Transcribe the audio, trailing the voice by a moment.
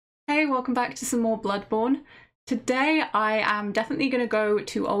Hey, welcome back to some more Bloodborne. Today I am definitely going to go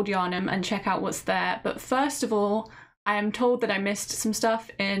to Old Yharnam and check out what's there, but first of all I am told that I missed some stuff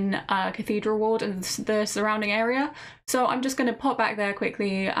in Cathedral Ward and the surrounding area, so I'm just going to pop back there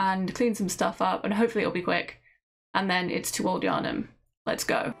quickly and clean some stuff up, and hopefully it'll be quick, and then it's to Old Yharnam. Let's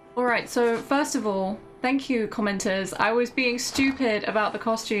go. Alright, so first of all, thank you commenters. I was being stupid about the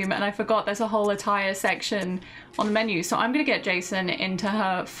costume and I forgot there's a whole attire section on the menu, so I'm gonna get Jason into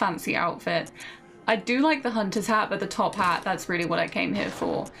her fancy outfit. I do like the hunter's hat, but the top hat, that's really what I came here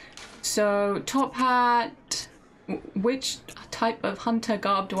for. So top hat, which type of hunter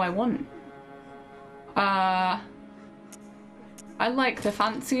garb do I want? I like the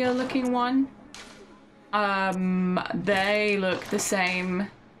fancier looking one. They look the same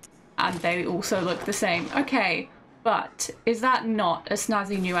and they also look the same. Okay, but is that not a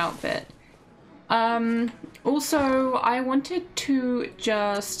snazzy new outfit? Also, I wanted to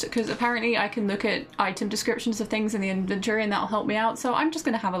just, because apparently I can look at item descriptions of things in the inventory and that'll help me out, so I'm just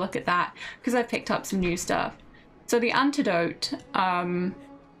going to have a look at that because I've picked up some new stuff. So the antidote,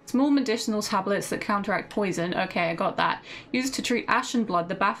 small medicinal tablets that counteract poison. Okay, I got that. Used to treat ashen blood,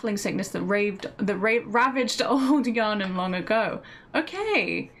 the baffling sickness that ravaged Old Yharnam long ago.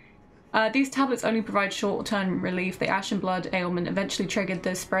 Okay. These tablets only provide short-term relief. The ashen blood ailment eventually triggered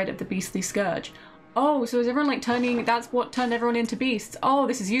the spread of the beastly scourge. Oh, so is everyone like turning, that's what turned everyone into beasts? Oh,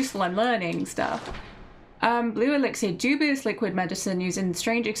 this is useful, I'm learning stuff. Blue elixir, dubious liquid medicine used in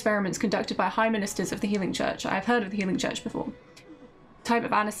strange experiments conducted by high ministers of the healing church. I've heard of the healing church before. Type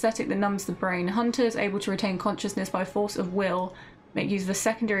of anesthetic that numbs the brain. Hunters able to retain consciousness by force of will make use of the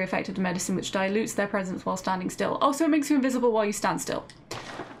secondary effect of the medicine which dilutes their presence while standing still. Oh, so it makes you invisible while you stand still.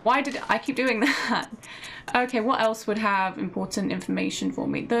 Why did I keep doing that? Okay, what else would have important information for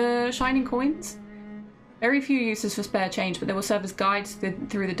me? The shining coins? Very few uses for spare change, but they will serve as guides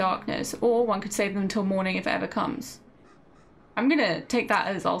through the darkness, or one could save them until morning if it ever comes. I'm gonna take that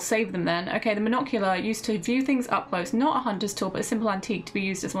as I'll save them then. Okay, the monocular, used to view things up close, not a hunter's tool, but a simple antique to be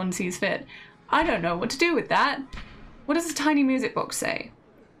used as one sees fit. I don't know what to do with that. What does the tiny music box say?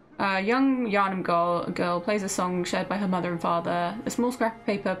 Young Yharnam girl plays a song shared by her mother and father. A small scrap of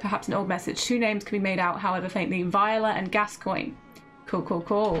paper, perhaps an old message. Two names can be made out, however faintly. Viola and Gascoigne. Cool, cool,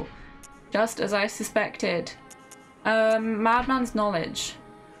 cool. Just as I suspected. Madman's knowledge.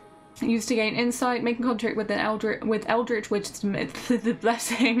 Used to gain insight, making contact with eldritch wisdom, the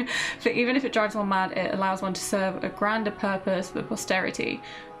blessing. But even if it drives one mad, it allows one to serve a grander purpose for posterity.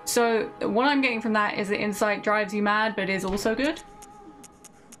 So what I'm getting from that is that insight drives you mad, but is also good.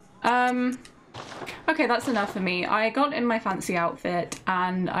 Okay, that's enough for me. I got in my fancy outfit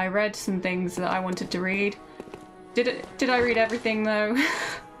and I read some things that I wanted to read. Did I read everything though?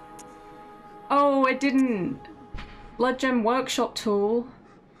 Oh, I didn't. Blood gem workshop tool.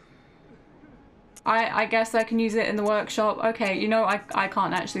 I guess I can use it in the workshop. Okay, you know, I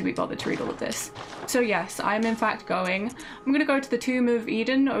can't actually be bothered to read all of this. So yes, I'm in fact going. I'm gonna go to the Tomb of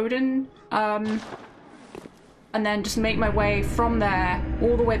Odin, and then just make my way from there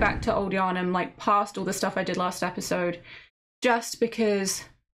all the way back to Old Yharnam, like past all the stuff I did last episode, just because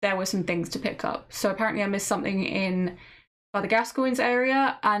there were some things to pick up. So apparently I missed something in the Gascoigne's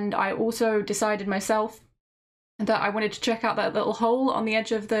area, and I also decided myself that I wanted to check out that little hole on the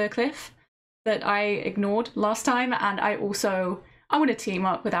edge of the cliff that I ignored last time, and I want to team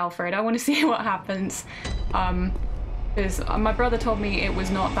up with Alfred. I want to see what happens, because my brother told me it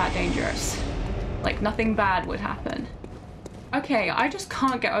was not that dangerous. Like, nothing bad would happen. Okay, I just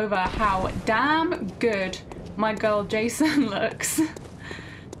can't get over how damn good my girl Jason looks.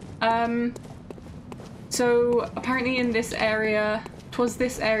 So apparently in this area, 'twas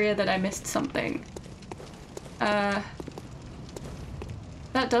this area that I missed something.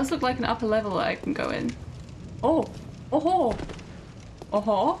 That does look like an upper level that I can go in. Oh, oh,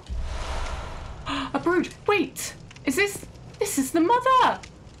 oh, a brooch. Wait, this is the mother.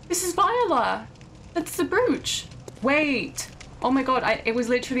 This is Viola. That's the brooch. Wait. Oh my god, it was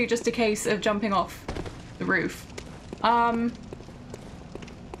literally just a case of jumping off the roof.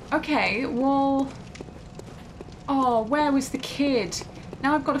 Okay, well... Oh, where was the kid?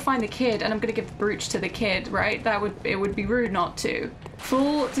 Now I've got to find the kid and I'm gonna give the brooch to the kid, right? It would be rude not to.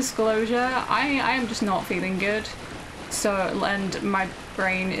 Full disclosure, I am just not feeling good. So, and my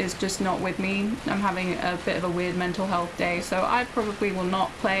brain is just not with me. I'm having a bit of a weird mental health day, so I probably will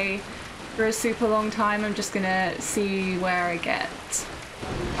not play for a super long time. I'm just gonna see where I get.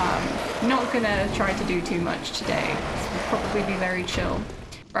 Not gonna try to do too much today. This will probably be very chill.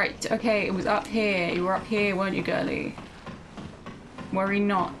 Right, okay, it was up here. You were up here, weren't you, girly? Worry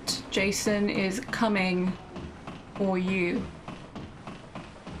not. Jason is coming for you.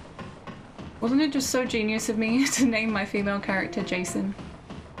 Wasn't it just so genius of me to name my female character Jason?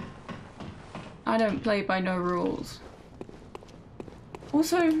 I don't play by no rules.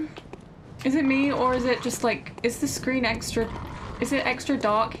 Also, is it me or is it just like, is the screen extra, is it extra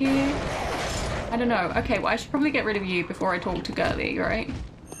dark here? I don't know. Okay, well I should probably get rid of you before I talk to Girly, right?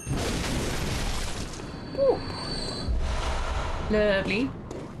 Ooh. Lovely.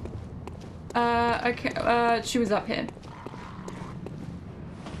 Okay, she was up here.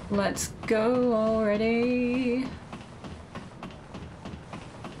 Let's go already.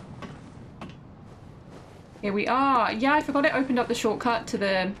 Here we are. Yeah, I forgot it opened up the shortcut to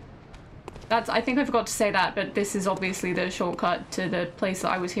the... I think I forgot to say that, but this is obviously the shortcut to the place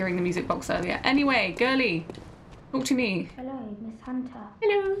that I was hearing the music box earlier. Anyway, Girly, talk to me. Hello, Miss Hunter.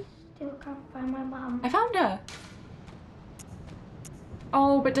 Hello. Still can't find my mum. I found her.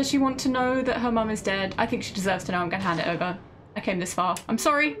 Oh, but does she want to know that her mum is dead? I think she deserves to know. I'm gonna hand it over. I came this far. I'm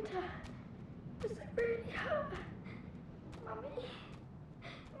sorry. Hunter, does it really hurt? Mummy?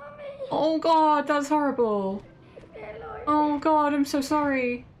 Mummy? Oh God, that's horrible. Leave me alone. Oh God, I'm so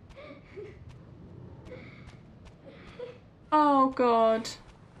sorry. Oh God.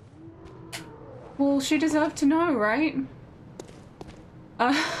 Well, she deserved to know, right?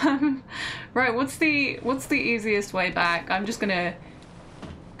 Right, what's the easiest way back? I'm just gonna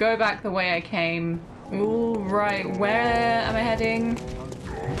go back the way I came. Ooh, right, where am I heading?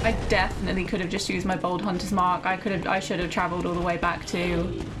 I definitely could have just used my bold hunter's mark. I should have traveled all the way back to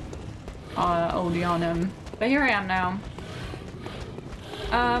Old Yharnam. But here I am now.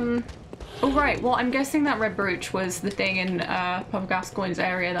 Oh right, well I'm guessing that red brooch was the thing in Papa Gascoigne's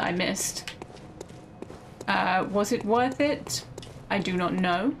area that I missed. Was it worth it? I do not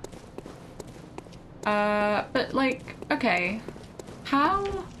know. But like, okay.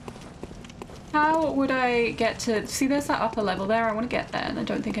 How would I get to... See, there's that upper level there. I want to get there and I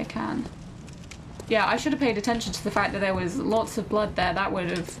don't think I can. Yeah, I should have paid attention to the fact that there was lots of blood there. That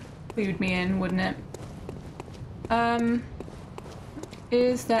would have clued me in, wouldn't it?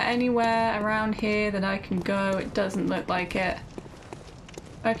 Is there anywhere around here that I can go? It doesn't look like it.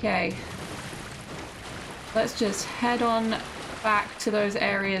 Okay. Let's just head on back to those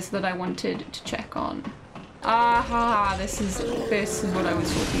areas that I wanted to check on. Aha! This is what I was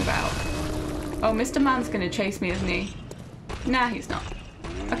talking about. Oh, Mr. Man's gonna chase me, isn't he? Nah, he's not.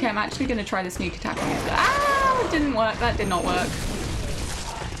 Okay, I'm actually gonna try the sneak attack on these guys. Ah! It didn't work. That did not work.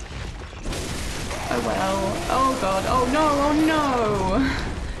 Oh well. Oh God. Oh no. Oh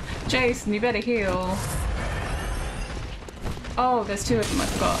no. Jason, you better heal. Oh, there's two of them. I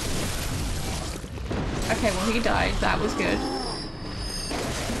forgot. Okay, well he died. That was good.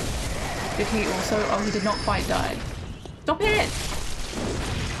 Did he also? Oh, he did not quite die. Stop it!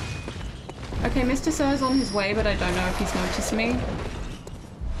 Okay, Mr. Sir's on his way, but I don't know if he's noticed me.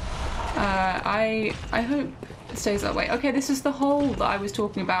 I hope it stays that way. Okay, this is the hole that I was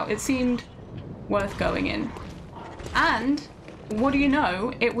talking about. It seemed worth going in. And, what do you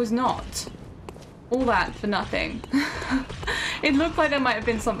know? It was not. All that for nothing. It looked like there might have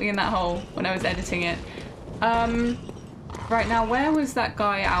been something in that hole when I was editing it. Right now, where was that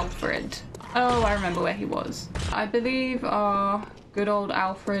guy Alfred? Oh, I remember where he was. I believe our good old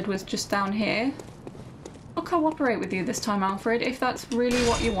Alfred was just down here. I'll cooperate with you this time, Alfred, if that's really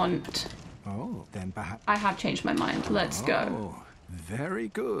what you want. Oh, then perhaps... I have changed my mind. Let's go. Oh, very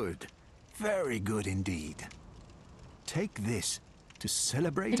good. Very good indeed. Take this to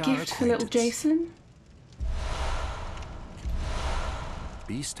celebrate A our gift for little Jason?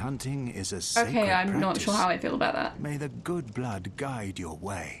 Beast hunting is a sacred Okay, I'm not practice. sure how I feel about that. May the good blood guide your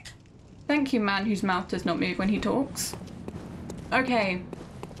way. Thank you, man whose mouth does not move when he talks. Okay.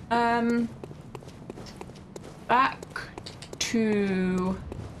 Back to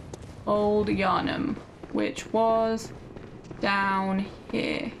Old Yharnam, which was down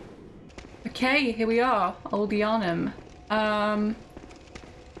here. Okay, here we are, Old Yharnam.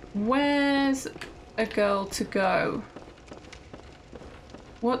 Where's a girl to go?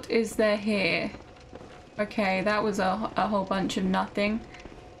 What is there here? Okay, that was a whole bunch of nothing.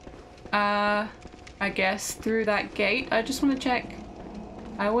 I guess through that gate. I just want to check.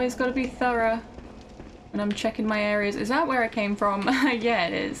 I always gotta be thorough when I'm checking my areas. Is that where I came from? Yeah,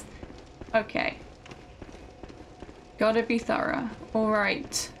 it is. Okay. Gotta be thorough.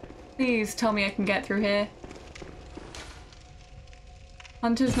 Alright. Please tell me I can get through here.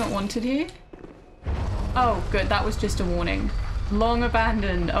 Hunter's not wanted here? Oh, good. That was just a warning. Long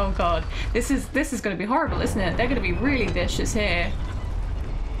abandoned. Oh god. This is gonna be horrible, isn't it? They're gonna be really vicious here.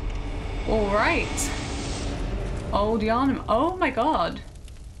 Alright. Old Yharnam. Oh my god.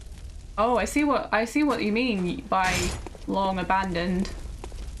 Oh, I see what you mean by long abandoned.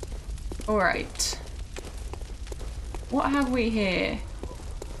 Alright. What have we here?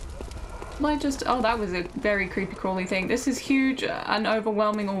 Like just... Oh, that was a very creepy crawly thing. This is huge and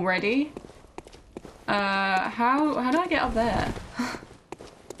overwhelming already. How do I get up there?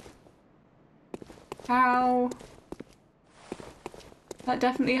 How? That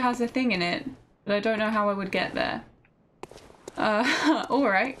definitely has a thing in it, but I don't know how I would get there.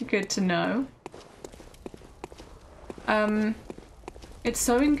 Alright, good to know. It's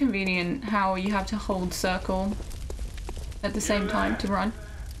so inconvenient how you have to hold circle at the same time to run.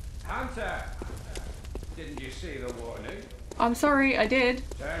 Hunter! Didn't you see the warning? I'm sorry, I did.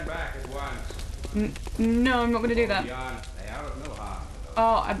 Turn back at once. No, I'm not gonna do that. They are of no harm.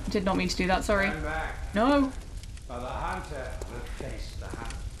 Oh, I did not mean to do that, sorry. Turn back, No. or the hunter will face the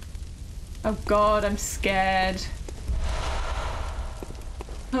hunt. Oh god, I'm scared.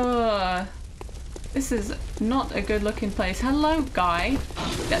 This is not a good looking place. Hello, guy.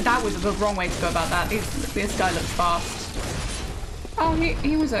 That was the wrong way to go about that. This guy looks fast. Oh,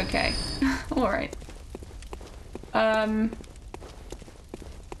 he was okay. Alright.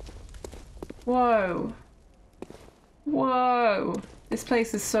 Whoa. Whoa. This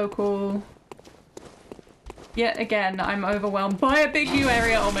place is so cool. Yet again, I'm overwhelmed by a big new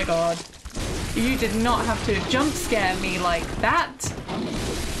area. Oh my god. You did not have to jump scare me like that.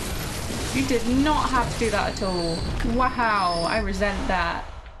 You did not have to do that at all. Wow, I resent that.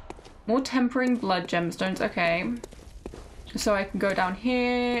 More tempering blood gemstones. Okay. So I can go down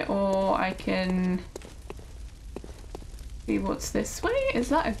here, or I can... see what's this way. Is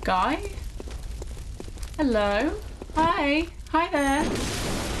that a guy? Hello? Hi. Hi there.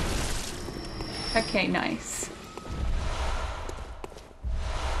 Okay, nice.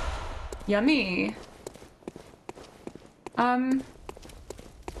 Yummy.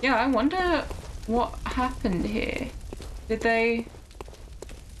 Yeah, I wonder what happened here. Did they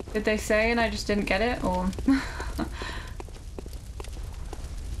say and I just didn't get it, or...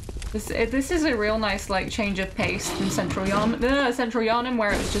 This is a real nice, like, change of pace from Central Yharnam,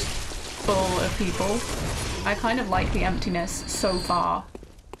 where it was just full of people. I kind of like the emptiness so far.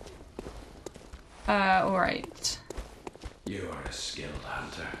 Alright. You are a skilled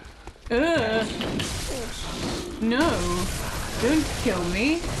hunter. No. Don't kill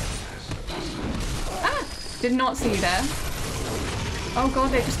me. Ah! Did not see you there. Oh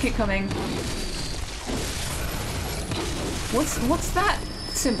god, they just keep coming. What's that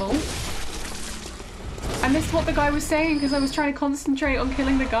symbol? I missed what the guy was saying because I was trying to concentrate on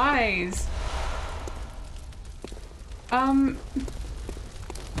killing the guys.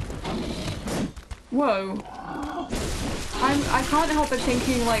 Whoa. I can't help but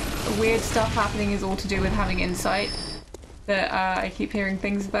thinking like weird stuff happening is all to do with having insight that I keep hearing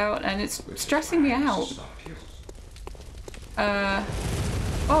things about, and it's stressing me out.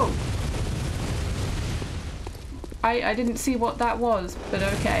 Oh. I didn't see what that was, but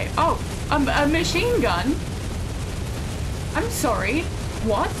okay. Oh, a machine gun? I'm sorry.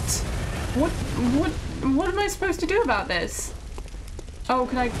 What? What am I supposed to do about this? Oh,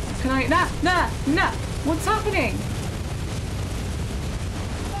 can I, nah. What's happening?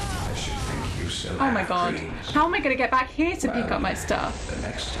 I should think you still Oh my have god. dreams. How am I gonna get back here to pick up my stuff? The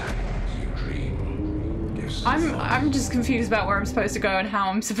next time you dream, give some thought. I'm just confused about where I'm supposed to go and how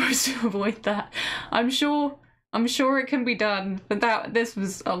I'm supposed to avoid that. I'm sure it can be done, but this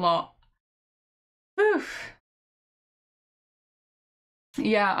was a lot. Whew.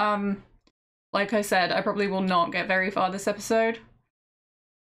 Yeah, like I said, I probably will not get very far this episode.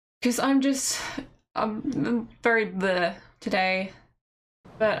 Because I'm very bleh today.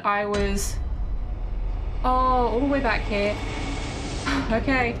 But I was... oh, all the way back here.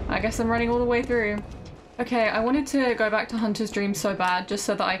 Okay, I guess I'm running all the way through. Okay, I wanted to go back to Hunter's Dream so bad, just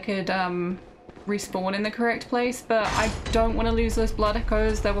so that I could, respawn in the correct place, but I don't want to lose those blood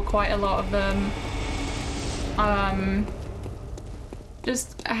echoes. There were quite a lot of them.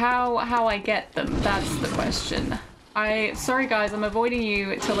 Just how I get them, that's the question. Sorry guys, I'm avoiding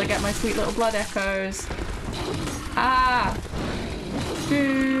you till I get my sweet little blood echoes. Ah!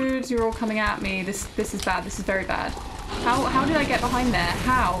 Dudes, you're all coming at me. This is bad, this is very bad. How did I get behind there?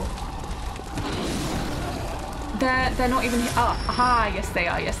 How? They're not even here. Oh, aha, yes they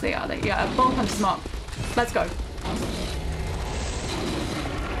are, yeah, both hunters mark. Let's go.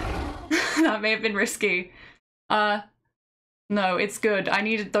 That may have been risky. No, it's good. I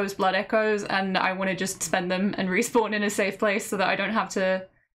needed those blood echoes and I want to just spend them and respawn in a safe place so that I don't have to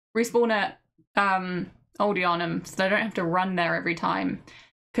respawn at Old Yharnam, so that I don't have to run there every time.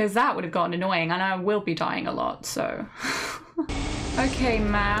 Because that would have gotten annoying and I will be dying a lot, so... Okay,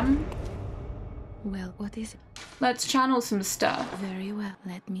 ma'am. Well, what is it? Let's channel some stuff. Very well,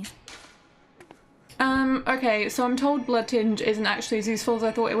 let me... Okay, so I'm told Blood Tinge isn't actually as useful as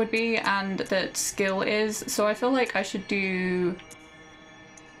I thought it would be, and that skill is, so I feel like I should do...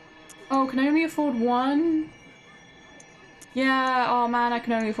 Oh, can I only afford one? Yeah, oh man, I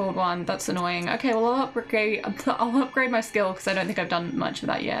can only afford one. That's annoying. Okay, well I'll upgrade my skill, because I don't think I've done much of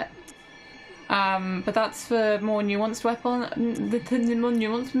that yet. But that's for more nuanced weapon. More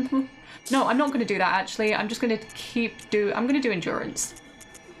nuanced... No, I'm not going to do that actually. I'm just going to I'm going to do endurance.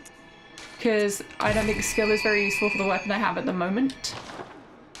 Because I don't think skill is very useful for the weapon I have at the moment.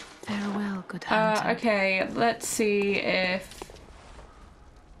 Farewell, good hunter. Okay, let's see if...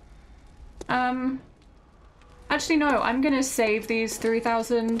 Actually no, I'm going to save these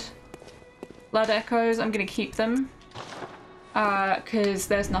 3,000 blood echoes. I'm going to keep them. Because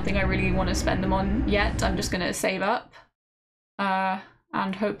there's nothing I really want to spend them on yet. I'm just going to save up.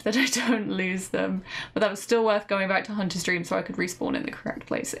 And hope that I don't lose them. But that was still worth going back to Hunter's Dream so I could respawn in the correct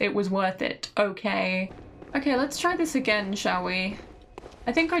place. It was worth it. Okay. Okay, let's try this again, shall we?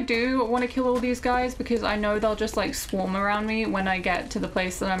 I think I do want to kill all these guys because I know they'll just like swarm around me when I get to the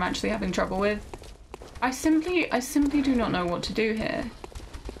place that I'm actually having trouble with. I simply do not know what to do here.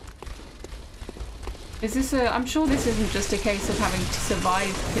 Is this I'm sure this isn't just a case of having to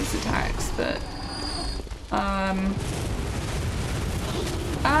survive his attacks, but...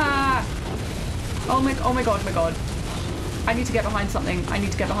 Ah! Oh my god. I need to get behind something.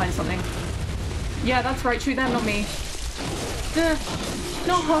 Yeah, that's right. Shoot them, not me.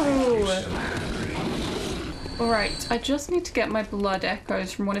 No! Alright, I just need to get my blood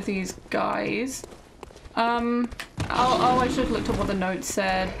echoes from one of these guys. Oh, I should have looked at what the note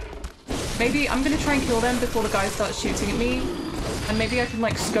said. Maybe I'm gonna try and kill them before the guy starts shooting at me. And maybe I can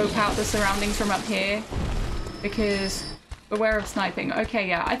like scope out the surroundings from up here. Because... Beware of sniping. Okay,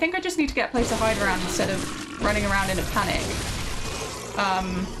 yeah. I think I just need to get a place to hide around instead of running around in a panic.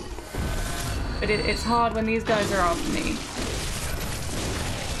 But it's hard when these guys are after me.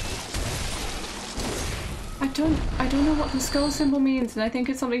 I don't know what the skull symbol means, and I think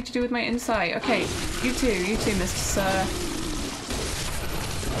it's something to do with my insight. Okay, you too, Mr. Sir.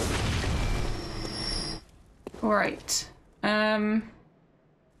 Alright.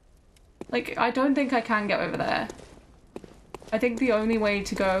 Like, I don't think I can get over there. I think the only way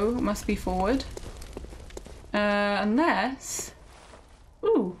to go must be forward. Unless...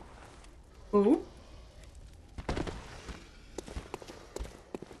 Ooh. Ooh.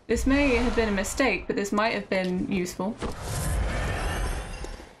 This may have been a mistake, but this might have been useful.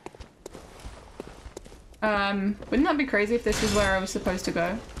 Wouldn't that be crazy if this was where I was supposed to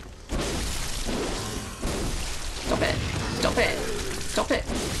go? Stop it. Stop it. Stop it.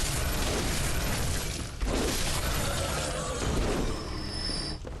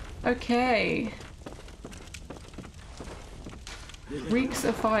 Okay. Reeks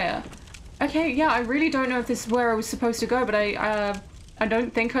of fire. Okay, yeah, I really don't know if this is where I was supposed to go, but I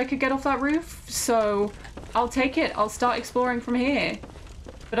don't think I could get off that roof, so I'll take it. I'll start exploring from here.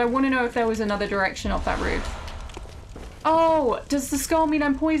 But I want to know if there was another direction off that roof. Oh, does the skull mean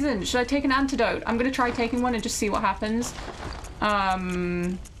I'm poisoned? Should I take an antidote? I'm gonna try taking one and just see what happens.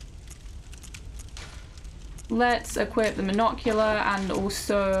 Let's equip the monocular and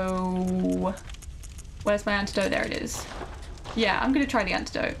also... Where's my antidote? There it is. Yeah, I'm gonna try the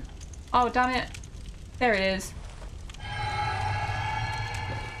antidote. Oh, damn it. There it is.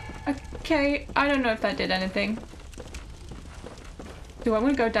 Okay, I don't know if that did anything. Do I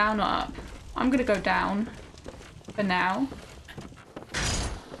want to go down or up? I'm gonna go down. For now.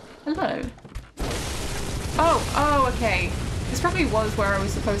 Hello. Oh, okay. This probably was where I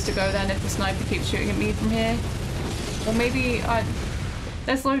was supposed to go then if the sniper keeps shooting at me from here. Or maybe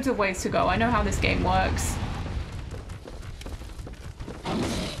there's loads of ways to go. I know how this game works.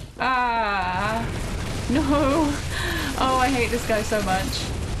 Ah. No. Oh, I hate this guy so much.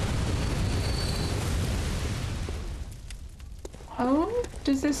 Oh,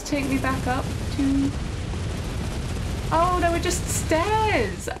 does this take me back up to... Oh, they were just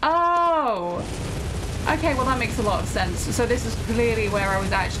stairs. Oh. Okay, well that makes a lot of sense. So this is clearly where I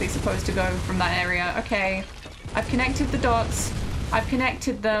was actually supposed to go from that area. Okay. I've connected the dots. I've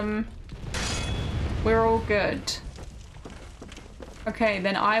connected them. We're all good. Okay,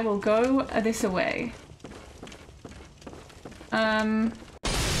 then I will go this away. Ah!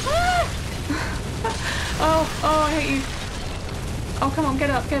 Oh, I hate you. Oh, come on, get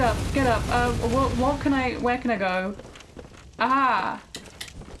up, get up, get up. Where can I go? Aha!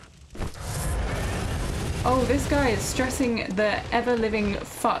 Oh, this guy is stressing the ever-living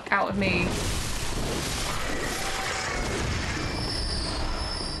fuck out of me.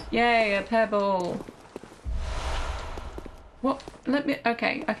 Yay, a pebble. What? Let me...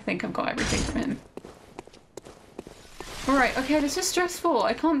 Okay, I think I've got everything from him. Alright, okay, this is stressful.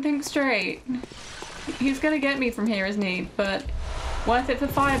 I can't think straight. He's gonna get me from here, isn't he? But worth it for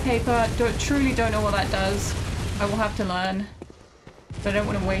fire paper. Truly don't know what that does. I will have to learn. But I don't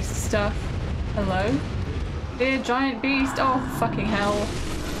want to waste stuff. Hello? Dear giant beast. Oh, fucking hell.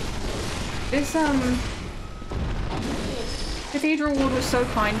 This, cathedral ward was so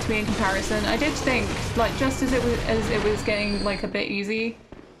kind to me in comparison. I did think, like, just as it was getting, like, a bit easy,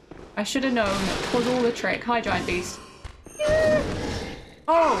 I should have known it was all a trick. Hi, giant beast.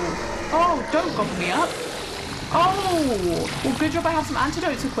 Oh, don't gobble me up. Oh, well, good job I have some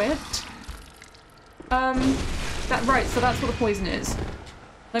antidotes equipped. Right, so that's what the poison is.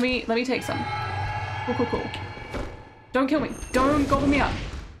 Let me take some. Cool. Don't kill me. Don't gobble me up.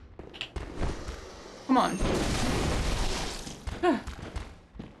 Come on.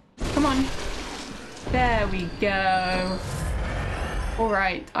 Come on. There we go.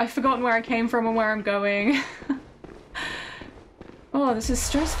 Alright, I've forgotten where I came from and where I'm going. Oh, this is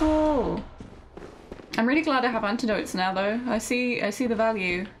stressful. I'm really glad I have antidotes now, though. I see the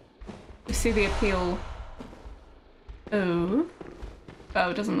value. I see the appeal. Oh. Oh,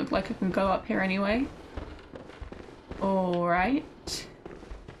 it doesn't look like I can go up here anyway. Alright.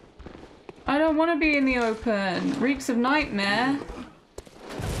 I don't want to be in the open. Reeks of nightmare.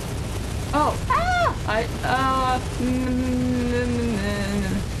 Oh. Ah!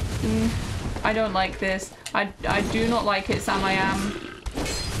 I don't like this. I do not like it, Sam. I am.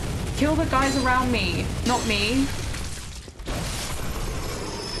 Kill the guys around me, not me.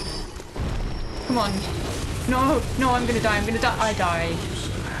 Come on. No, I'm gonna die. I died.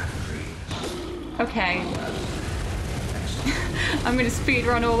 Okay. I'm gonna speed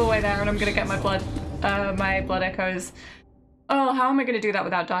run all the way there and I'm gonna get my blood echoes. Oh, how am I gonna do that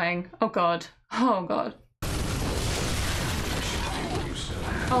without dying? Oh god. Oh god.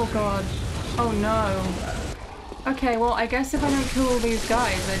 Oh god. Oh no. Okay, well, I guess if I don't kill all these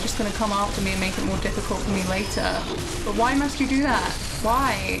guys, they're just gonna come after me and make it more difficult for me later. But why must you do that?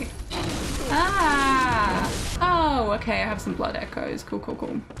 Why? Ah! Oh, okay, I have some blood echoes.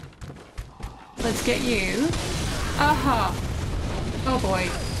 Cool. Let's get you. Aha! Oh boy.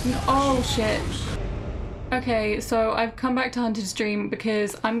 Oh shit. Okay, so I've come back to Hunted Stream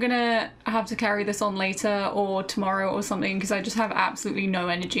because I'm gonna have to carry this on later or tomorrow or something because I just have absolutely no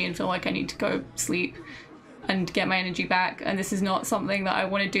energy and feel like I need to go sleep and get my energy back, and this is not something that I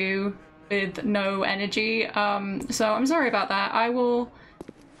want to do with no energy. So I'm sorry about that. I will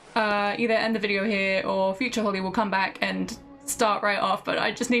either end the video here or future Holly will come back and start right off, but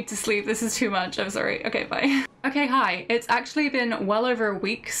I just need to sleep. This is too much. I'm sorry. Okay, bye. Okay, hi. It's actually been well over a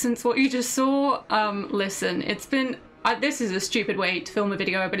week since what you just saw. Listen, it's been... this is a stupid way to film a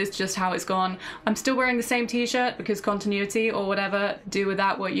video, but it's just how it's gone. I'm still wearing the same t-shirt because continuity or whatever. Do with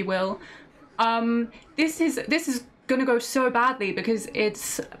that what you will. This is gonna go so badly because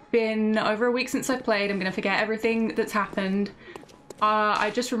it's been over a week since I played. I'm gonna forget everything that's happened.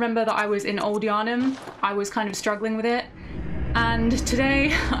 I just remember that I was in Old Yharnam. I was kind of struggling with it. And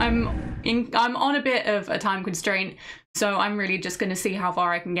today I'm on a bit of a time constraint, so I'm really just going to see how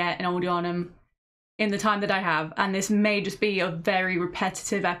far I can get in Old Yharnam in the time that I have. And this may just be a very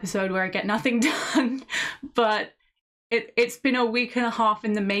repetitive episode where I get nothing done, but it's been a week and a half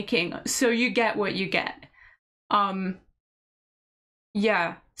in the making, so you get what you get.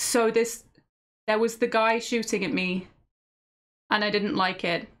 Yeah, so there was the guy shooting at me, and I didn't like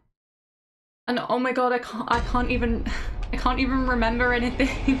it. And oh my god, I can't even remember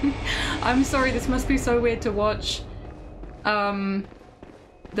anything. I'm sorry, this must be so weird to watch. That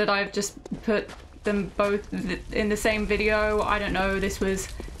I've just put them both in the same video. I don't know, this was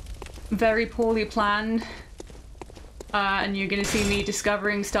very poorly planned. And you're gonna see me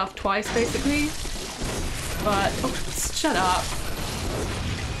discovering stuff twice, basically. But, oh, shut up.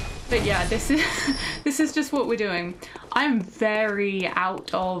 But yeah, this is just what we're doing. I'm very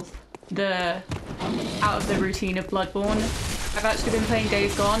out of the routine of Bloodborne. I've actually been playing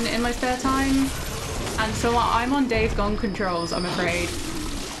Days Gone in my spare time, and so I'm on Days Gone controls, I'm afraid.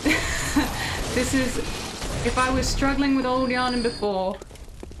 This is... if I was struggling with Old Yharnam before,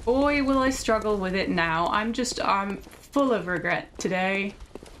 boy will I struggle with it now. I'm full of regret today.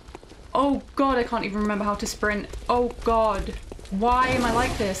 Oh god, I can't even remember how to sprint. Oh god. Why am I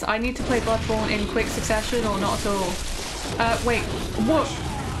like this? I need to play Bloodborne in quick succession or not at all. Wait, what?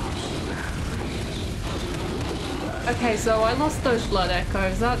 Okay, so I lost those blood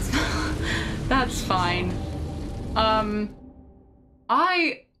echoes. That's fine.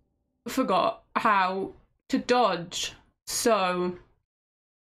 I forgot how to dodge. So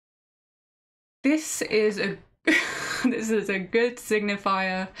this is a this is a good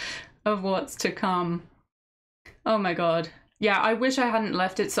signifier of what's to come. Oh my god. Yeah, I wish I hadn't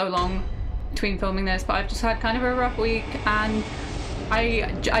left it so long between filming this, but I've just had kind of a rough week, and I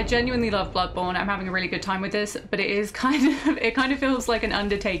genuinely love Bloodborne. I'm having a really good time with this, but it kind of feels like an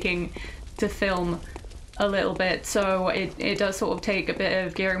undertaking to film a little bit, so it does sort of take a bit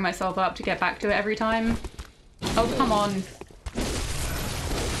of gearing myself up to get back to it every time. Oh, come on.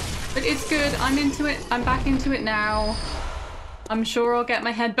 But it's good. I'm into it. I'm back into it now. I'm sure I'll get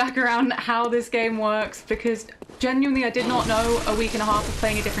my head back around how this game works, because genuinely I did not know a week and a half of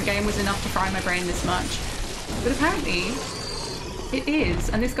playing a different game was enough to fry my brain this much. But apparently it is,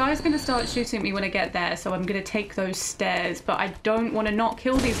 and this guy's going to start shooting at me when I get there, so I'm going to take those stairs, but I don't want to not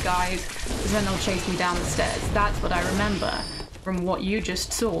kill these guys, because then they'll chase me down the stairs. That's what I remember from what you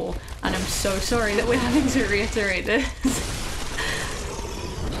just saw, and I'm so sorry that we're having to reiterate this.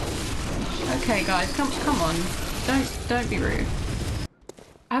 Okay guys, come on. Don't be rude.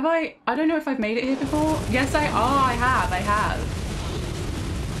 Have I don't know if I've made it here before. Yes, I have.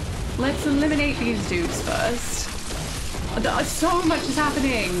 Let's eliminate these dudes first. So much is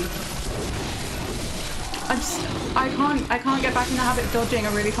happening. I can't get back in the habit of dodging.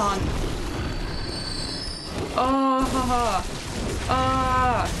 I really can't. Oh,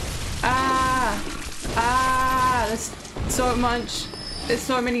 there's so much. There's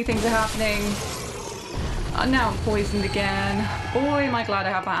so many things are happening. Now I'm poisoned again. Boy, am I glad I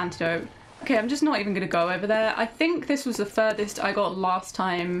have that antidote. Okay, I'm just not even gonna go over there. I think this was the furthest I got last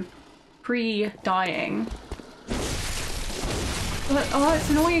time pre-dying. But, oh, it's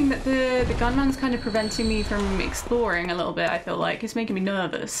annoying that the gunman's kind of preventing me from exploring a little bit, I feel like. It's making me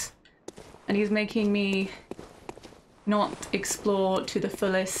nervous. And he's making me not explore to the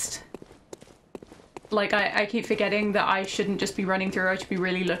fullest. Like, I keep forgetting that I shouldn't just be running through, I should be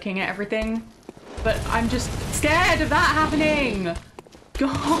really looking at everything. But I'm just scared of that happening!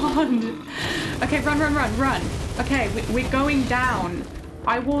 God! Okay, run! Okay, we're going down.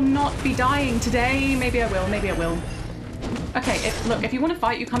 I will not be dying today. Maybe I will. Okay, look, if you want to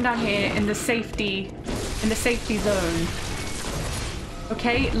fight, you come down here in the safety zone.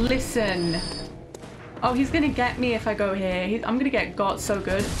 Okay, listen. Oh, he's gonna get me if I go here. I'm gonna get got so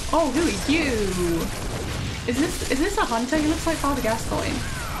good. Oh, who are you? Is this a hunter? He looks like Father Gascoigne.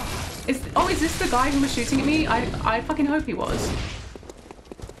 Is this the guy who was shooting at me? I fucking hope he was.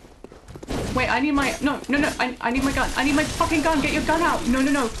 Wait, I need my... No, I need my gun. I need my fucking gun. Get your gun out.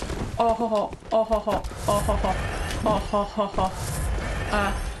 No. Oh ho ho. Oh ho ho. Oh ho ho. Oh ho ho ho.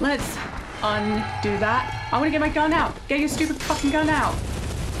 Let's undo that. I want to get my gun out. Get your stupid fucking gun out.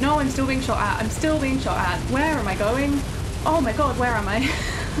 No, I'm still being shot at. Where am I going? Oh my god, where am I?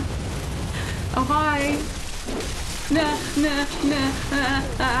 Oh, hi. No, I'm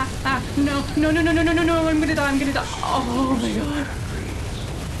gonna die. Oh my god.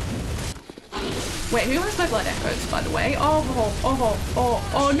 Wait, who has my blood echoes, by the way? Oh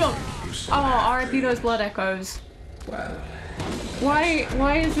no. Oh, RIP those blood echoes. Why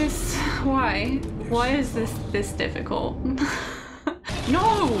is this difficult?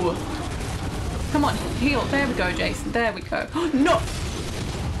 No! Come on, heal. There we go, Jason. There we go. No!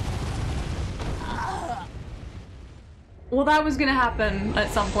 Well, that was gonna happen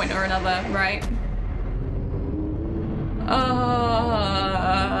at some point or another, right?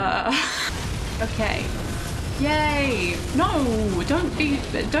 Okay. Yay! No! Don't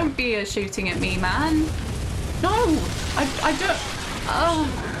be shooting at me, man. No! I don't.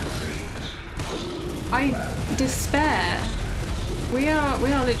 I despair. We are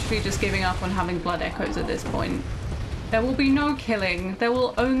literally just giving up on having blood echoes at this point. There will be no killing. There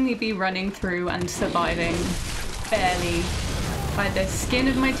will only be running through and surviving. Barely. By the skin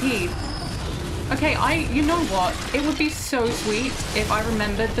of my teeth. Okay, you know what? It would be so sweet if I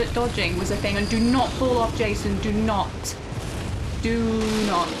remembered that dodging was a thing. And do not fall off, Jason. Do not. Do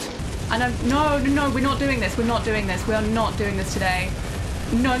not. And no, we're not doing this. We are not doing this today.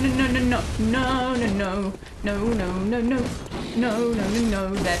 No.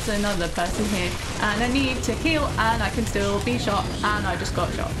 There's another person here. And I need to heal, and I can still be shot. And I just got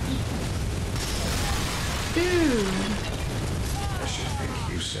shot. Dude.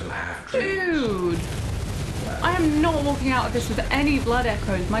 Dude. I am not walking out of this with any blood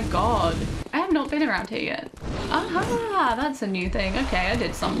echoes. My god. I have not been around here yet. Aha, that's a new thing. Okay, I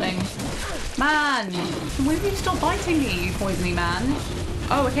did something. Man, will you stop biting me, you poisony man?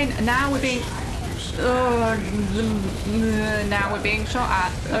 Oh, okay, now we're being... now we're being shot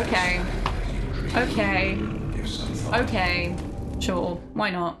at. Okay. Okay. Sure, why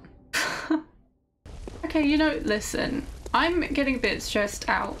not? Okay, you know, listen. I'm getting a bit stressed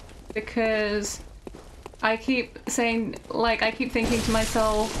out because I keep saying, like, I keep thinking to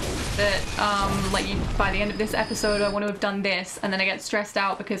myself that, like, by the end of this episode I want to have done this, and then I get stressed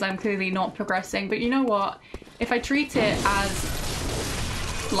out because I'm clearly not progressing. But you know what? If I treat it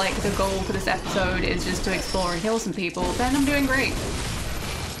as, like, the goal for this episode is just to explore and kill some people, then I'm doing great.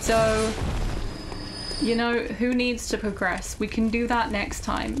 So, you know, who needs to progress? We can do that next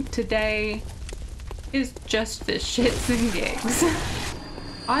time. Today is just for shits and gigs.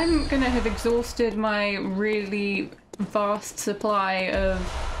 I'm gonna have exhausted my really vast supply of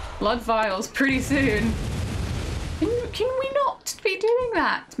blood vials pretty soon. Can we not be doing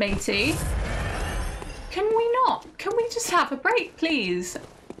that, matey? Can we not? Can we just have a break, please?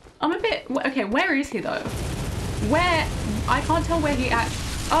 I'm a bit... Okay, where is he, though? Where... I can't tell where he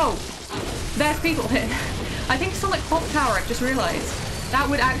Oh, there's people here. I think it's on the clock tower, I've just realised. That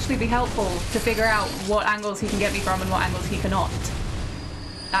would actually be helpful to figure out what angles he can get me from and what angles he cannot.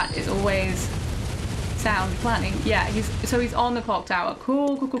 That is always sound planning. Yeah, he's on the clock tower.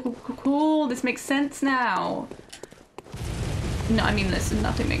 Cool, cool, cool, cool, cool, cool. This makes sense now. No, I mean, listen,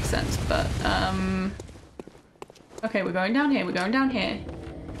 nothing makes sense, but, okay, we're going down here, we're going down here.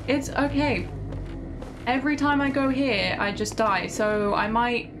 It's okay. Every time I go here, I just die, so I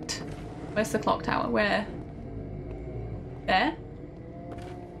might... Where's the clock tower? Where? There?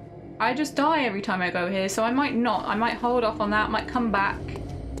 I just die every time I go here, so I might not. I might hold off on that, might come back.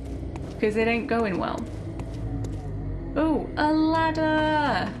 Because it ain't going well. Oh, a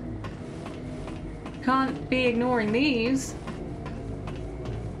ladder! Can't be ignoring these.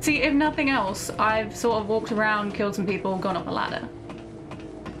 See, if nothing else, I've sort of walked around, killed some people, gone up a ladder.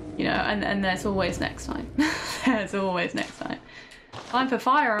 You know, and there's always next time. There's always next time. Time for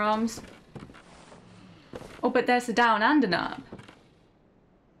firearms. Oh, but there's a down and an up.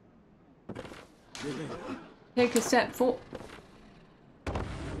 Take a step forward.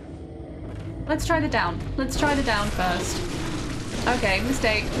 Let's try the down. Let's try the down first. Okay,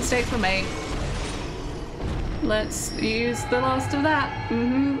 mistake. Mistakes were made. Let's use the last of that.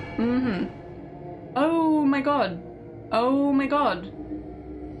 Oh my god. Oh my god.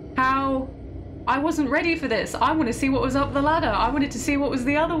 How? I wasn't ready for this. I want to see what was up the ladder. I wanted to see what was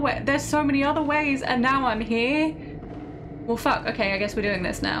the other way. There's so many other ways and now I'm here. Well, fuck. Okay, I guess we're doing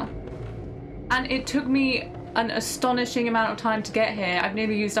this now. And it took me an astonishing amount of time to get here. I've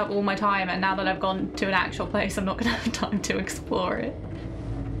nearly used up all my time, and now that I've gone to an actual place, I'm not gonna have time to explore it.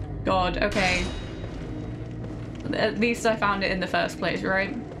 God, okay. At least I found it in the first place,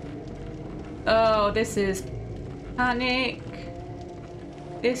 right? Oh, this is panic.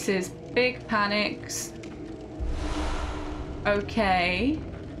 This is big panics. Okay.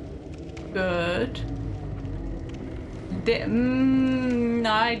 Good.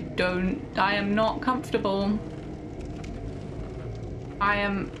 I am not comfortable. I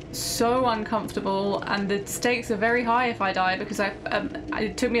am so uncomfortable, and the stakes are very high if I die because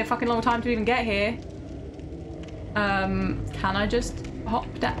it took me a fucking long time to even get here. Can I just hop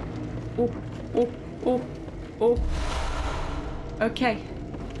down? Oh. Okay.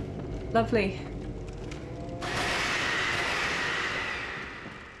 Lovely.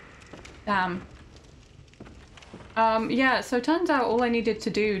 Damn. Yeah, so turns out all I needed to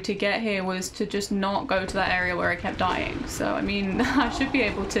do to get here was to just not go to that area where I kept dying. So, I mean, I should be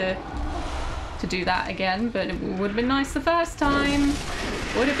able to do that again, but it would have been nice the first time.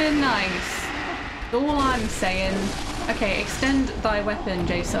 Would have been nice. That's all I'm saying. Okay, extend thy weapon,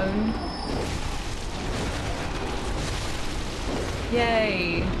 Jason.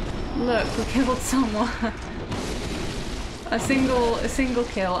 Yay. Look, we killed someone. A single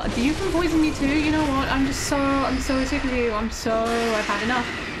kill. You can poison me too, you know what? I'm so sick of you. I've had enough.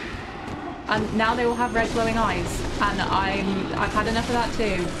 And now they all have red glowing eyes. And I've had enough of that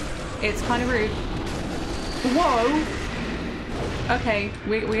too. It's kind of rude. Whoa! Okay,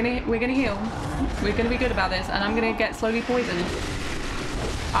 we're gonna heal. We're gonna be good about this, and I'm gonna get slowly poisoned.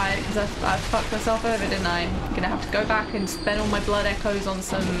 Because I fucked myself over, didn't I? I'm gonna have to go back and spend all my blood echoes on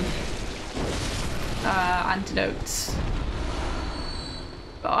some antidotes.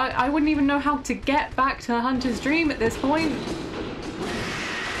 I wouldn't even know how to get back to Hunter's Dream at this point.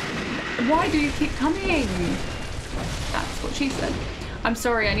 Why do you keep coming? That's what she said. I'm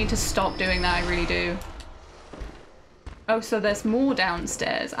sorry, I need to stop doing that, I really do. Oh, so there's more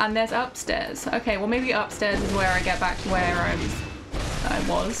downstairs and there's upstairs. Okay, well maybe upstairs is where I get back to where I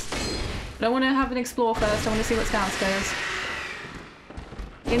was. But I want to have an explore first. I want to see what's downstairs.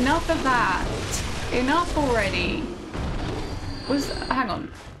 Enough of that. Enough already. Hang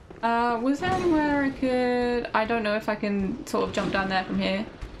on. Was there anywhere I could... I don't know if I can sort of jump down there from here.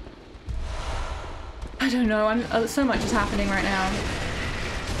 I don't know. So much is happening right now.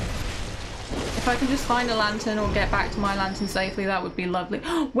 If I can just find a lantern or get back to my lantern safely, that would be lovely.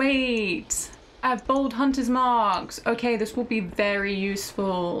 Wait! I have bold hunter's marks. Okay, this will be very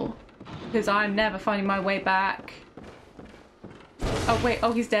useful. Because I'm never finding my way back. Oh, wait.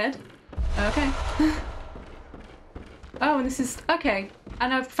 Oh, he's dead? Okay. Oh, and this is... Okay.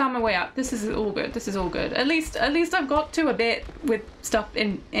 And I've found my way up. This is all good. This is all good. At least I've got to a bit with stuff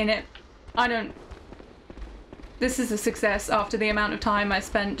in it. I don't... This is a success after the amount of time I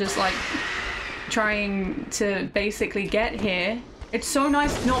spent just, like, trying to basically get here. It's so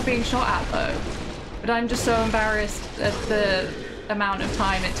nice not being shot at, though. But I'm just so embarrassed at the amount of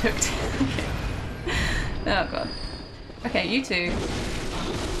time it took to... Oh, God. Okay, you two.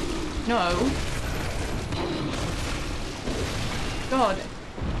 No.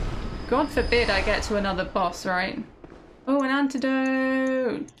 God forbid I get to another boss, right? Oh, an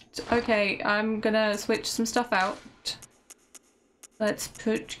antidote! Okay, I'm gonna switch some stuff out. Let's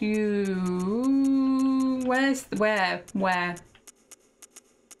put you... Where?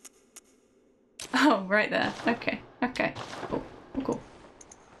 Oh, right there. Okay. Cool.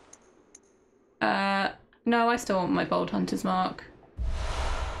 No, I still want my bold hunter's mark.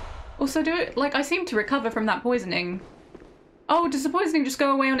 Also, I seem to recover from that poisoning. Oh, does the poisoning just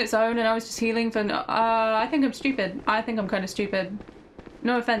go away on its own and I was just healing for... I think I'm stupid. I think I'm kind of stupid.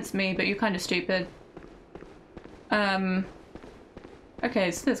 No offense me, but you're kind of stupid.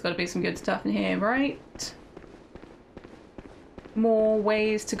 Okay, so there's got to be some good stuff in here, right? More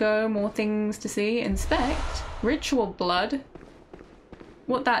ways to go, more things to see. Inspect. Ritual blood.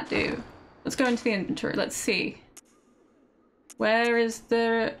 What'd that do? Let's go into the inventory. Let's see. Where is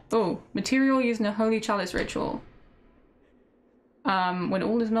the... Oh, material used in a holy chalice ritual. When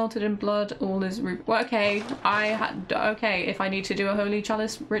all is melted in blood, all is... Well, okay, okay, if I need to do a holy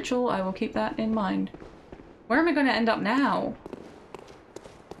chalice ritual, I will keep that in mind. Where am I going to end up now?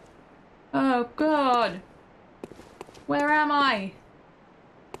 Oh, God. Where am I?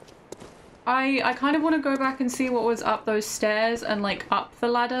 I kind of want to go back and see what was up those stairs and, like, up the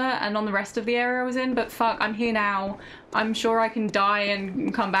ladder and on the rest of the area I was in, but fuck, I'm here now. I'm sure I can die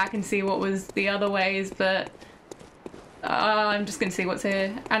and come back and see what was the other ways, but... I'm just gonna see what's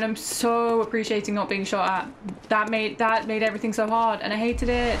here. And I'm so appreciating not being shot at. That made everything so hard, and I hated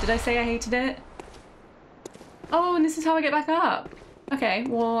it. Did I say I hated it? Oh, and this is how I get back up. Okay,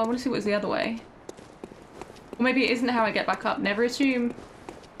 well, I want to see what's the other way. Or maybe it isn't how I get back up. Never assume.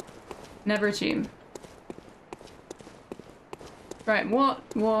 Never assume. Right, what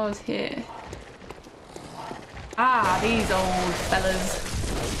was here? Ah, these old fellas.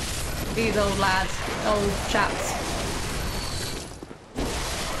 These old lads. Old chaps.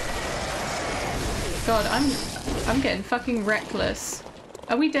 God, I'm getting fucking reckless.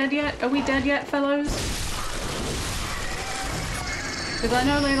 Are we dead yet? Are we dead yet, fellows? Because I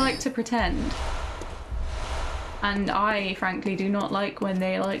know they like to pretend. And I, frankly, do not like when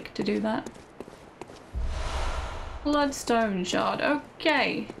they like to do that. Bloodstone shard.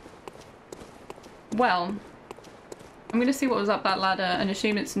 Okay. Well, I'm gonna see what was up that ladder and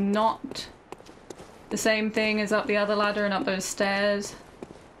assume it's not the same thing as up the other ladder and up those stairs.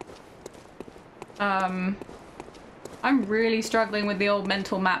 I'm really struggling with the old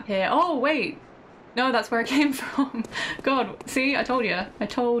mental map here. Oh, wait! No, that's where I came from. God, see? I told you. I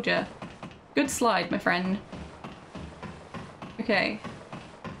told you. Good slide, my friend. Okay.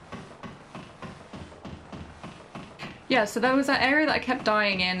 Yeah, so there was that area that I kept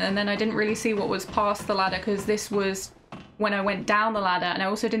dying in, and then I didn't really see what was past the ladder, because this was when I went down the ladder, and I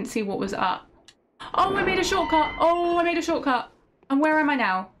also didn't see what was up. Oh, I made a shortcut! Oh, I made a shortcut! And where am I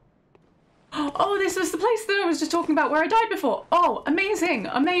now? Oh, this was the place that I was just talking about where I died before. Oh, amazing,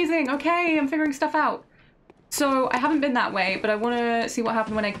 amazing. Okay, I'm figuring stuff out. So I haven't been that way, but I want to see what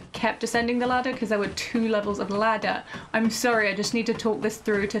happened when I kept ascending the ladder because there were 2 levels of ladder. I'm sorry, I just need to talk this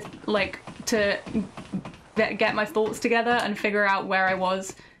through to get my thoughts together and figure out where I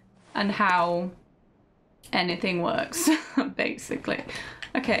was and how anything works, basically.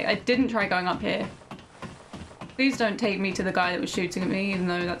 Okay, I didn't try going up here. Please don't take me to the guy that was shooting at me, even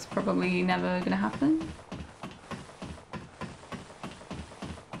though that's probably never gonna happen.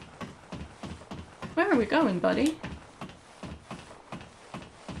 Where are we going, buddy?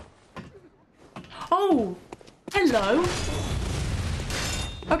 Oh! Hello!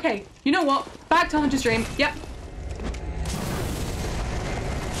 Okay, you know what? Back to Hunter's Dream. Yep.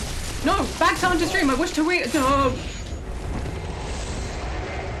 No! Back to Hunter's Dream! I wish to re- No!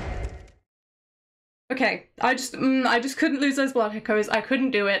 Okay, I just couldn't lose those blood echoes. I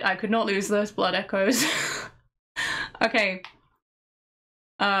couldn't do it. I could not lose those blood echoes. Okay.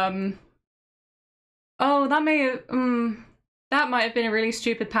 Oh, that might have been a really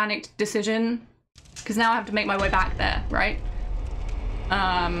stupid panicked decision Because now I have to make my way back there, right?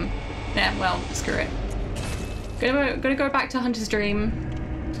 Yeah, well, screw it. Gonna go back to Hunter's Dream.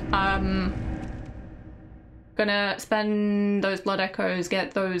 Gonna spend those blood echoes,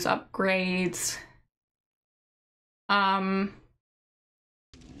 get those upgrades.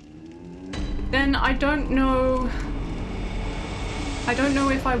 Then I don't know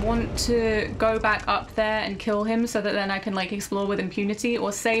if I want to go back up there and kill him so that then I can like explore with impunity,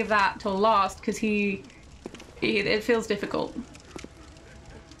 or save that till last because it feels difficult.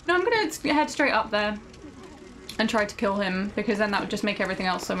 No, I'm gonna head straight up there and try to kill him because then that would just make everything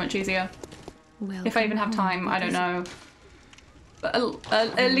else so much easier. If I even have time, I don't know. But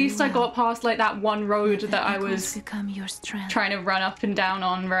at least I got past like that one road that I was trying to run up and down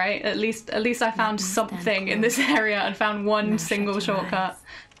on, right? At least I found something in this area and found one single shortcut.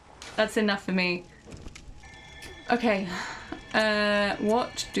 That's enough for me. Okay,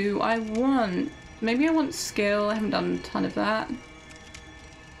 what do I want? Maybe I want skill. I haven't done a ton of that.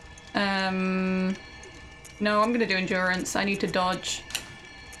 No, I'm gonna do endurance. I need to dodge.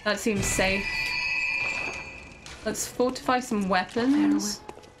 That seems safe. Let's fortify some weapons.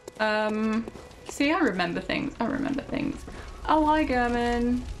 See, I remember things. Oh, hi,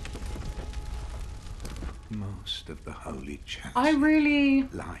 German. Most of the holy chapters I really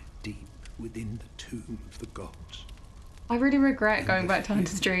deep within the tomb of the gods. I really regret going back to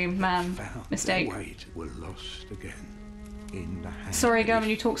Hunter's Dream, man. Mistake. Were lost again in the Sorry, German,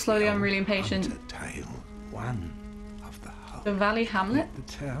 you talk slowly, I'm really impatient. Tale, one of the holy. The Valley Hamlet? The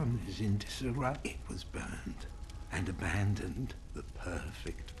town is in disarray. It was burned and abandoned, the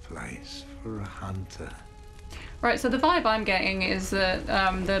perfect place for a hunter. Right, so the vibe I'm getting is that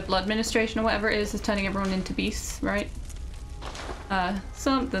the blood administration or whatever it is turning everyone into beasts, right?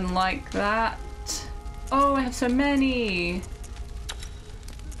 Something like that. Oh, I have so many!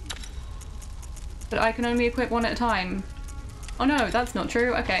 But I can only equip one at a time. Oh no, that's not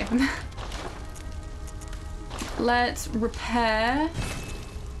true. Okay. Let's repair.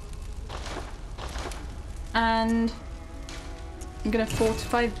 And I'm gonna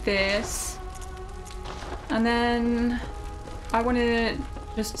fortify this. And then I want to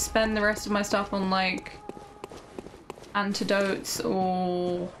just spend the rest of my stuff on like antidotes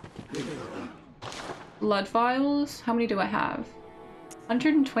or blood vials. How many do I have?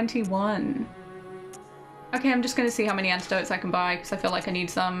 121. Okay, I'm just gonna see how many antidotes I can buy because I feel like I need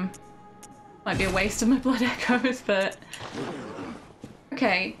some. Might be a waste of my blood echoes, but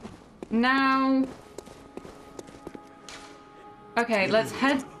okay. Now, okay, let's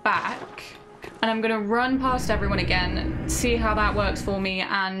head back. And I'm gonna run past everyone again, see how that works for me,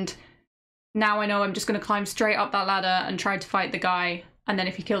 and now I know I'm just gonna climb straight up that ladder and try to fight the guy, and then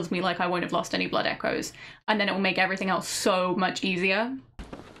if he kills me, like, I won't have lost any blood echoes, and then it will make everything else so much easier.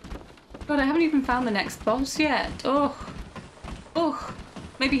 God, I haven't even found the next boss yet. Ugh. Ugh.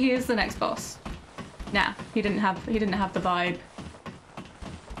 Maybe he is the next boss. Nah, he didn't have the vibe.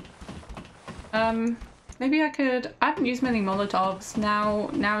 Maybe I could... I haven't used many Molotovs. Now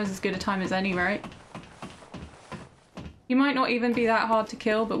is as good a time as any, right? He might not even be that hard to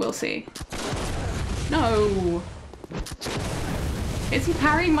kill, but we'll see. No! Is he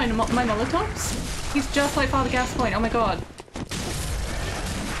parrying my Molotovs? He's just like Father Gascoigne, oh my god.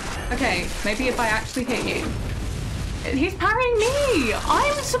 Okay, maybe if I actually hit you. He's parrying me!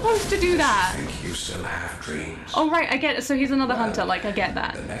 I'm supposed to do that! I think you still have dreams. Oh right, I get it. So he's another hunter, like I get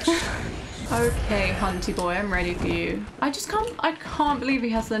that. The next time. Okay, hunty boy, I'm ready for you. I can't believe he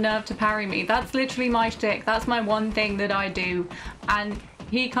has the nerve to parry me. That's literally my shtick. That's my one thing that I do. And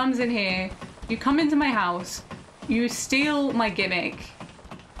he comes in here, you come into my house, you steal my gimmick,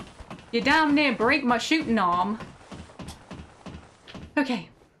 you damn near break my shooting arm. Okay,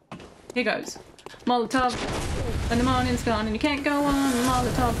 here goes. Molotov, when the morning's gone and you can't go on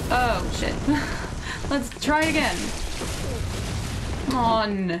Molotov. Oh shit. Let's try again. Come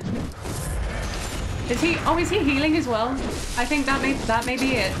on. Is he healing as well? I think that may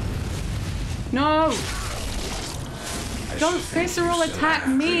be it. No! Don't visceral attack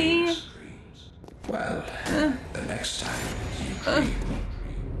me! Well, the next time you dream,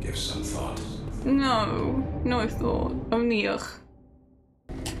 give some thought. No thought. Only ugh.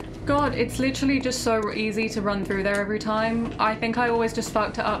 God, it's literally just so easy to run through there every time. I think I always just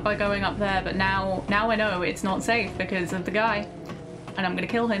fucked it up by going up there, but now I know it's not safe because of the guy. And I'm gonna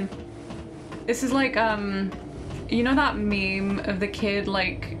kill him. This is like, you know that meme of the kid,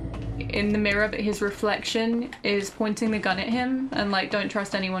 like, in the mirror, but his reflection is pointing the gun at him, and like, don't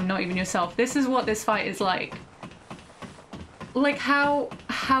trust anyone, not even yourself. This is what this fight is like. Like, how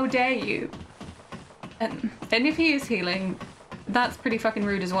dare you? And if he is healing, that's pretty fucking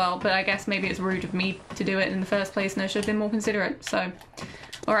rude as well, but I guess maybe it's rude of me to do it in the first place and I should have been more considerate, so...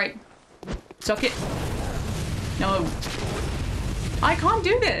 Alright. Suck it. No. I can't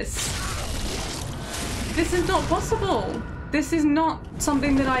do this! This is not possible! This is not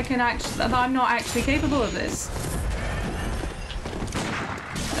something that I can actually... that I'm not actually capable of this.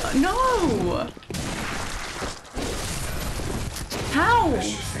 No! How?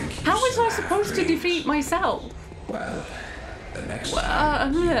 How was I supposed to defeat myself? Well, the next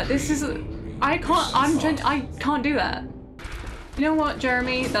time This is... I can't do that. You know what,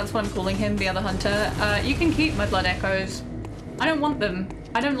 Jeremy? That's what I'm calling him, the other hunter. You can keep my blood echoes. I don't want them.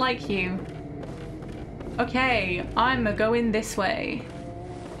 I don't like you. Okay, I'm going this way.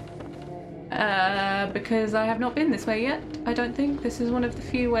 Because I have not been this way yet, I don't think. This is one of the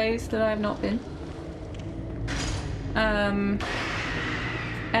few ways that I have not been.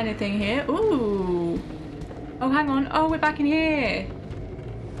 Anything here? Ooh. Oh, hang on. Oh, we're back in here.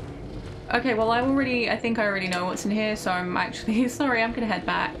 Okay, well, I think I already know what's in here, so I'm actually sorry, I'm gonna head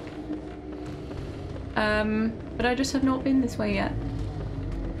back. But I just have not been this way yet.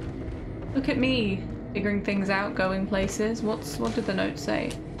 Look at me, figuring things out, going places. What did the note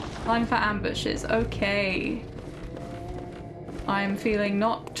say? Time for ambushes. Okay. I'm feeling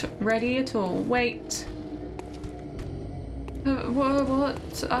not ready at all. Wait.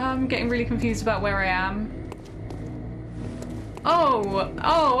 What? I'm getting really confused about where I am. Oh,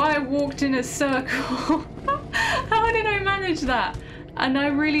 I walked in a circle. How did I manage that? And I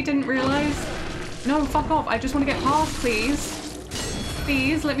really didn't realise. No, fuck off. I just want to get past, please.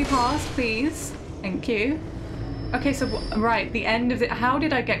 Please, let me pass, please. Thank you. Okay, so, right, the end of it. How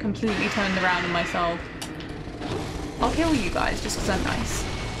did I get completely turned around on myself? I'll kill you guys just because I'm nice.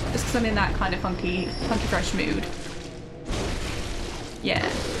 Just because I'm in that kind of funky fresh mood. Yeah.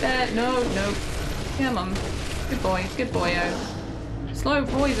 No. Come on. Good boy, oh. Slow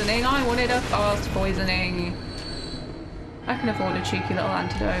poisoning, I wanted a fast poisoning. I can afford a cheeky little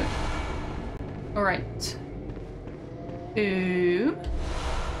antidote. Alright. Ooh.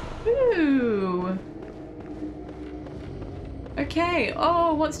 Okay,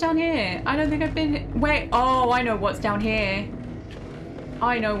 oh, what's down here? I don't think I've been... Wait, oh, I know what's down here.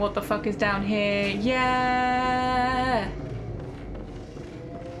 I know what the fuck is down here. Yeah!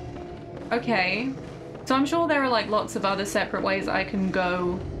 Okay. So I'm sure there are like lots of other separate ways I can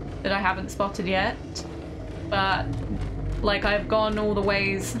go that I haven't spotted yet. But like I've gone all the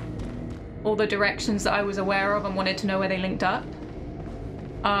ways, all the directions that I was aware of and wanted to know where they linked up.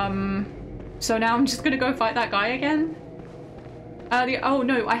 So now I'm just gonna go fight that guy again. Oh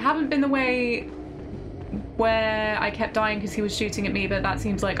no, I haven't been the way where I kept dying because he was shooting at me, but that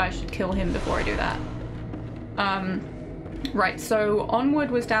seems like I should kill him before I do that. Right, so onward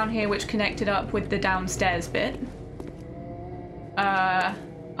was down here, which connected up with the downstairs bit. Up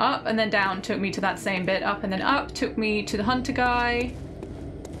and then down took me to that same bit. Up and then up took me to the hunter guy.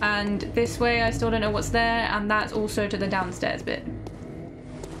 And this way, I still don't know what's there, and that's also to the downstairs bit.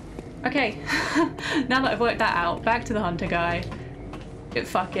 Okay, now that I've worked that out, back to the hunter guy.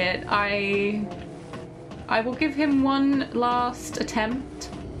 Fuck it, I will give him one last attempt.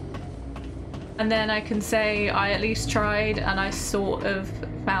 And then I can say I at least tried and I sort of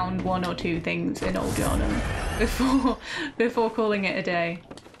found one or two things in Old Yharnam before calling it a day.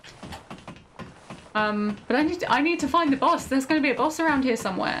 But I need to find the boss. There's going to be a boss around here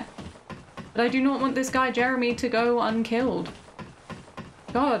somewhere. But I do not want this guy Jeremy to go unkilled.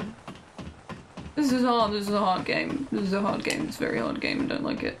 God. This is hard. This is a hard game. This is a hard game. It's a very hard game. I don't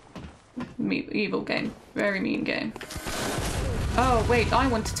like it. Evil game. Very mean game. Oh, wait. I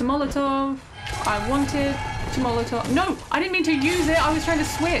wanted to Molotov. I wanted to Molotov. No! I didn't mean to use it. I was trying to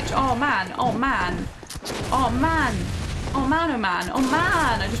switch. Oh, man. Oh, man. Oh, man. Oh, man. Oh, man. Oh,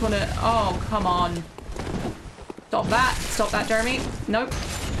 man. I just want to... Oh, come on. Stop that. Stop that, Jeremy. Nope.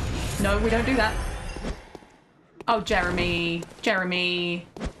 No, we don't do that. Oh, Jeremy. Jeremy.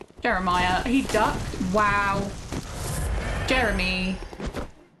 Jeremiah. He ducked. Wow. Jeremy.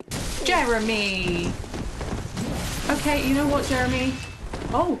 Jeremy. Okay, you know what, Jeremy?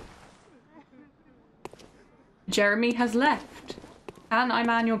 Oh. Jeremy has left. Can I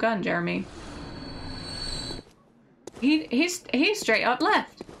man your gun, Jeremy? He's straight up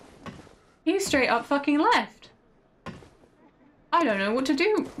left. He's straight up fucking left. I don't know what to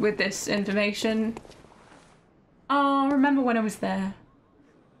do with this information. Oh, remember when I was there.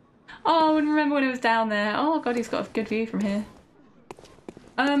 Oh, and remember when I was down there. Oh god, he's got a good view from here.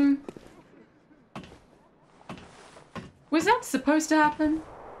 Was that supposed to happen?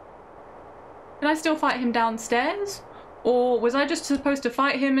 Can I still fight him downstairs? Or was I just supposed to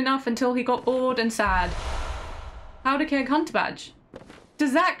fight him enough until he got bored and sad? How to kill Hunter badge.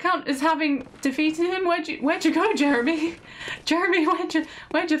 Does that count as having defeated him? Where'd you go, Jeremy? Jeremy,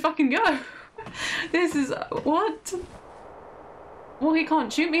 where'd you fucking go? This is what? Well, he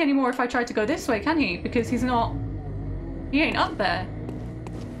can't shoot me anymore if I try to go this way, can he? Because he ain't up there.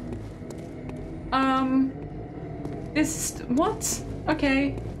 What?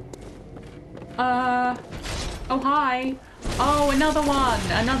 Okay. Oh hi. Oh, another one.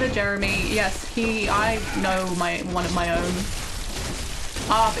 Another Jeremy. Yes, I know one of my own.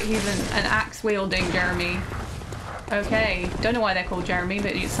 Ah, but he's an axe-wielding Jeremy. Okay. Don't know why they're called Jeremy,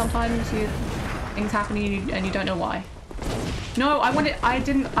 but sometimes things happen and you don't know why. No, I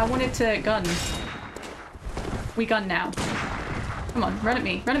wanted to gun. We gun now. Come on, run at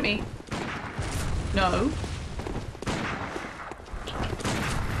me. Run at me. No.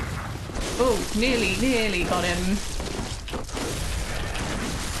 Oh, nearly got him.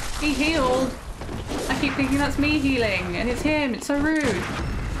 He healed. I keep thinking that's me healing, and it's him. It's so rude.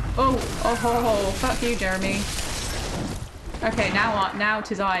 Oh, fuck you, Jeremy. Okay, now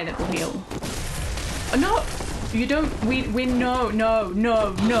it is I that will heal. Oh, no, you don't. We no.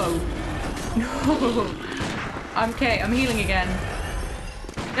 Okay, I'm healing again.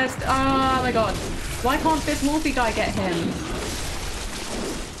 Just, oh my god. Why can't this wolfie guy get him?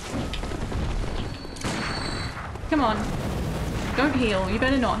 Come on. Don't heal. You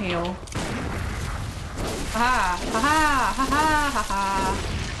better not heal. Ha ha ha ha ha ha.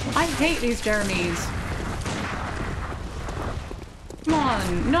 I hate these Jeremies. Come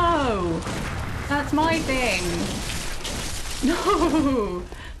on. No. That's my thing. No.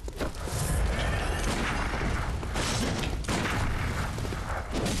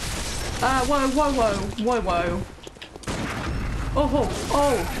 Whoa.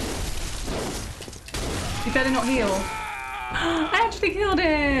 Oh. You better not heal. I actually killed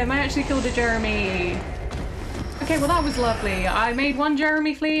him! I actually killed a Jeremy. Okay, well that was lovely. I made one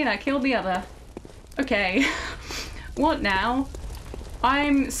Jeremy flee and I killed the other. Okay. What now?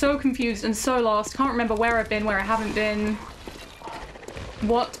 I'm so confused and so lost. Can't remember where I've been, where I haven't been.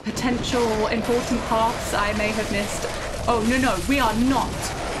 What potential important paths I may have missed. Oh, no. We are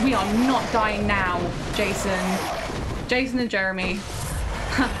not dying now, Jason. Jason and Jeremy.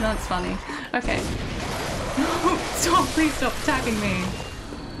 That's funny. Okay. No, stop, please stop attacking me.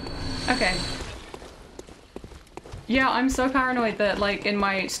 Okay. Yeah, I'm so paranoid that, like, in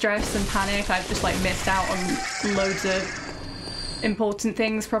my stress and panic, I've just, like, missed out on loads of important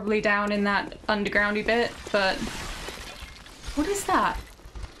things probably down in that undergroundy bit, but... What is that?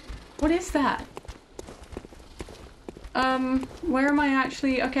 What is that? Where am I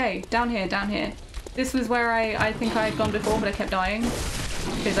actually? Okay, down here. This was where I think I had gone before, but I kept dying.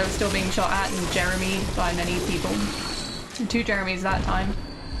 Because I was still being shot at and Jeremy by many people. 2 Jeremys that time.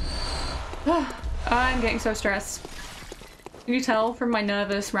 I'm getting so stressed. Can you tell from my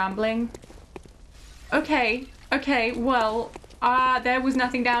nervous rambling? Okay, well, there was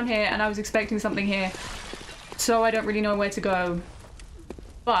nothing down here and I was expecting something here. So I don't really know where to go.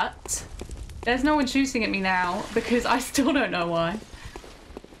 But there's no one shooting at me now because I still don't know why.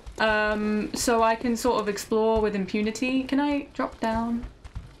 So I can sort of explore with impunity. Can I drop down?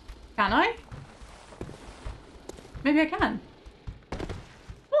 Can I? Maybe I can.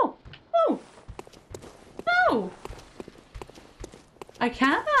 Oh! I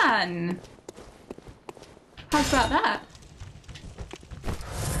can! How's about that?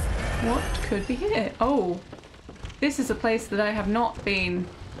 What could be here? Oh, this is a place that I have not been,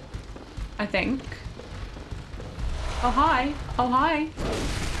 I think. Oh, hi.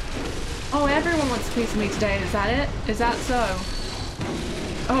 Oh, everyone wants a piece of me today, is that it? Is that so?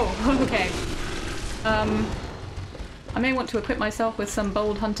 Oh, okay. I may want to equip myself with some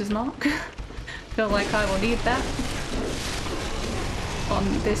bold hunter's mark. Feel like I will need that on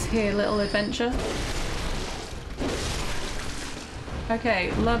this here little adventure.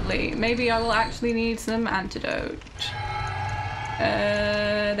 Okay, lovely. Maybe I will actually need some antidote.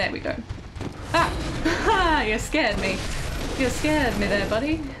 There we go. Ah! You scared me. You scared me there,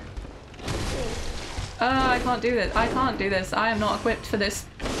 buddy. I can't do this. I am not equipped for this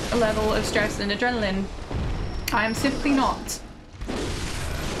level of stress and adrenaline. I am simply not.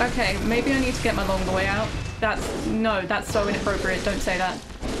 Okay, maybe I need to get my longer way out. No, that's so inappropriate. Don't say that.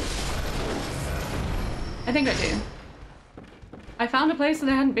 I think I do. I found a place that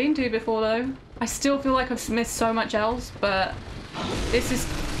I hadn't been to before though. I still feel like I've missed so much else, but this is...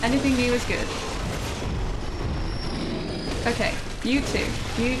 anything new is good. Okay, you two.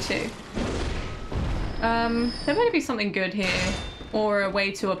 There better be something good here, or a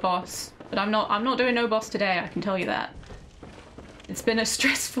way to a boss. But I'm not doing no boss today, I can tell you that. It's been a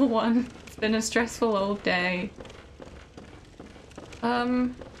stressful one. It's been a stressful old day.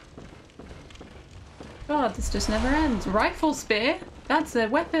 God, this just never ends. Rifle spear? That's a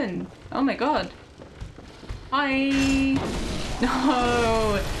weapon. Oh my god.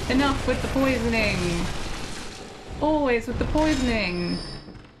 No! Enough with the poisoning. Always with the poisoning.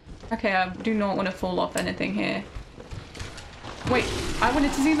 Okay, I do not want to fall off anything here. Wait, I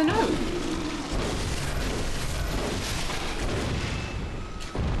wanted to see the note.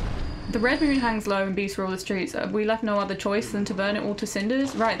 The red moon hangs low and beats through all the streets. We left no other choice than to burn it all to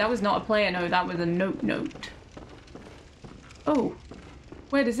cinders. Right, that was not a player note, that was a note. Oh,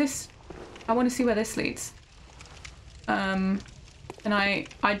 where does this... I want to see where this leads. And I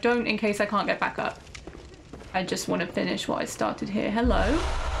don't in case I can't get back up. I just want to finish what I started here. Hello?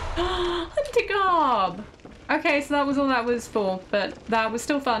 Hunting garb! Okay, so that was all that was for, but that was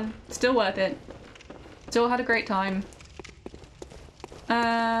still fun. Still worth it. Still had a great time.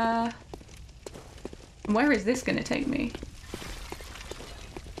 Where is this gonna take me?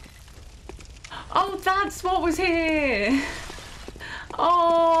 Oh, that's what was here!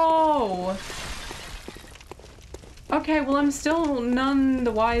 Oh! Okay, well I'm still none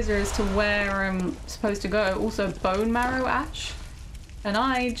the wiser as to where I'm supposed to go. Also, bone marrow ash. And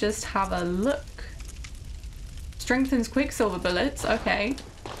I just have a look. Strengthens quicksilver bullets. Okay,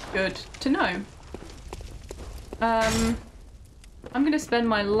 good to know. I'm gonna spend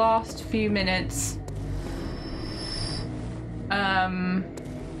my last few minutes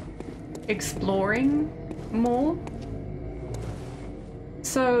exploring more.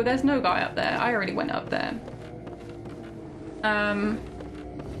 So there's no guy up there. I already went up there.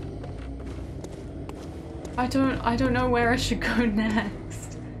 I don't know where I should go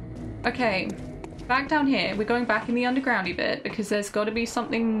next. Okay, back down here. We're going back in the undergroundy bit because there's got to be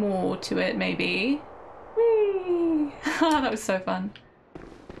something more to it, maybe. Whee! Oh, that was so fun.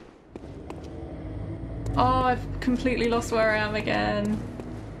 Oh, I've completely lost where I am again.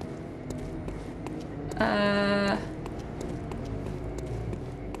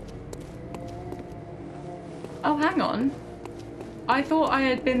 Oh, hang on. I thought I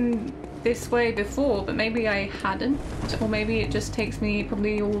had been this way before, but maybe I hadn't. Or maybe it just takes me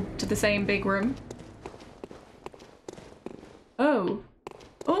probably all to the same big room. Oh.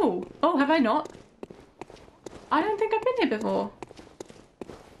 Oh. Oh, have I not? I don't think I've been here before.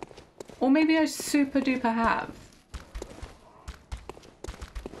 Or maybe I super duper have.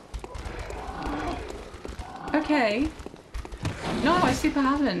 Okay. No, I super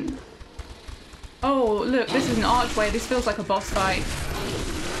haven't. Oh, look, this is an archway. This feels like a boss fight.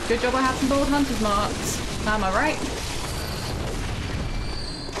 Good job I have some bold hunter's marks. Am I right?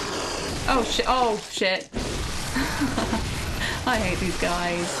 Oh, shit. Oh, shit. I hate these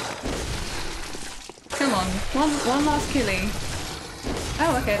guys. Come on. One last killie.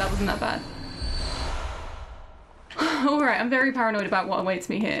 Oh, okay, that wasn't that bad. Alright, I'm very paranoid about what awaits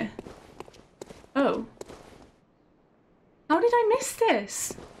me here. Oh. How did I miss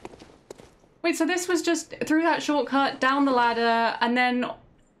this? Wait, so this was just through that shortcut, down the ladder, and then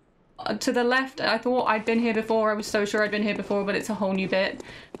to the left. I thought I'd been here before. I was so sure I'd been here before, but it's a whole new bit.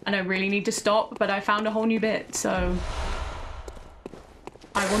 And I really need to stop, but I found a whole new bit, so...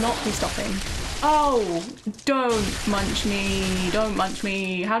 I will not be stopping. Oh, don't munch me. Don't munch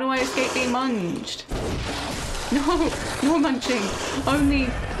me. How do I escape being munched? No, no munching. Only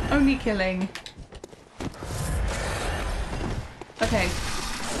killing. Okay.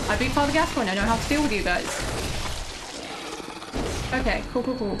 I beat Father Gascoigne. I know how to deal with you guys. Okay,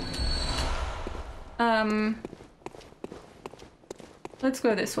 cool. Let's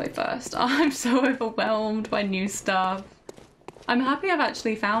go this way first. I'm so overwhelmed by new stuff. I'm happy I've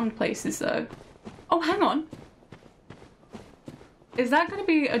actually found places though. Oh, hang on. Is that going to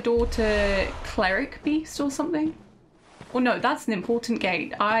be a door to Cleric Beast or something? Well, no, that's an important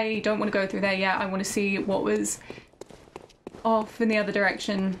gate. I don't want to go through there yet. I want to see what was off in the other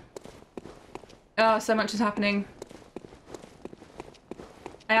direction. Oh, so much is happening.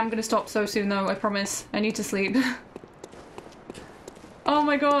 I am going to stop so soon though, I promise. I need to sleep. Oh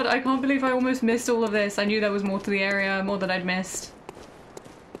my god, I can't believe I almost missed all of this. I knew there was more to the area, more than I'd missed.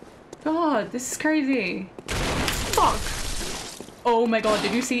 God, this is crazy. Fuck! Oh my god,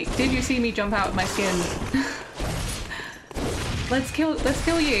 did you see me jump out of my skin? Let's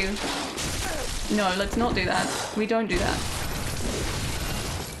kill you. No, let's not do that. We don't do that.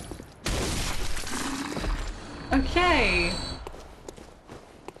 Okay.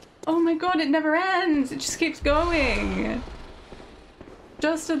 Oh my god, it never ends. It just keeps going.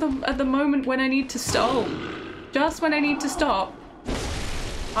 Just at the moment when I need to stop. Just when I need to stop.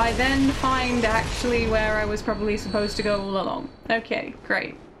 I then find actually where I was probably supposed to go all along. Okay,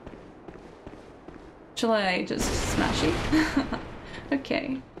 great. Shall I just smash you?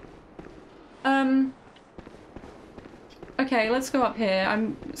 Okay. Okay, let's go up here.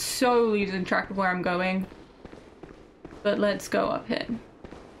 I'm so losing track of where I'm going. But let's go up here.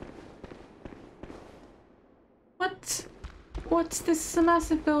 What? What's this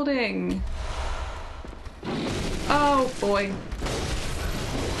massive building? Oh boy.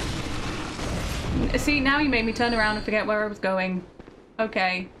 See, now you made me turn around and forget where I was going.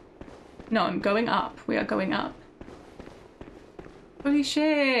 Okay. No, I'm going up. We are going up. Holy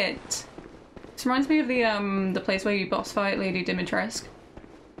shit! This reminds me of the place where you boss fight Lady Dimitrescu.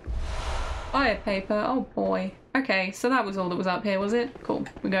 Fire paper, oh boy. Okay, so that was all that was up here, was it? Cool,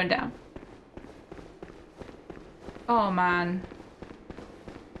 we're going down. Oh man.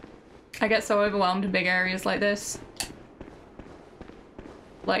 I get so overwhelmed in big areas like this.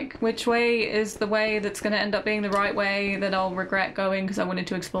 Like, which way is the way that's gonna end up being the right way that I'll regret going because I wanted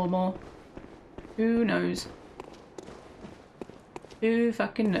to explore more? Who knows? Who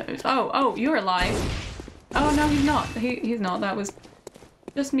fucking knows? Oh, you're alive. Oh no, he's not. He's not. That was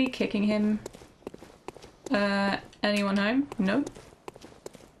just me kicking him. Anyone home? Nope.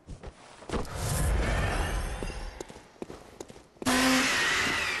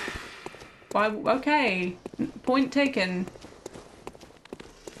 Why? Okay. Point taken.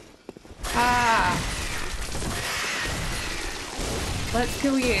 Ah. Let's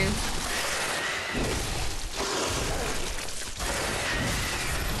kill you.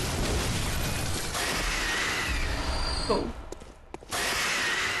 Cool.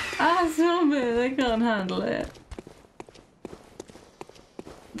 Ah, stop it! I can't handle it.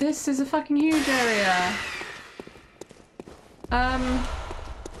 This is a fucking huge area.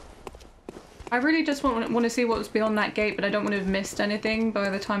 I really just want to see what was beyond that gate, but I don't want to have missed anything by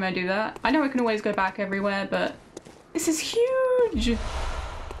the time I do that. I know I can always go back everywhere, but this is huge!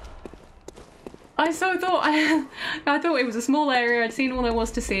 I so thought I thought it was a small area, I'd seen all there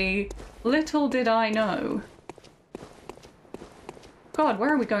was to see. Little did I know. God,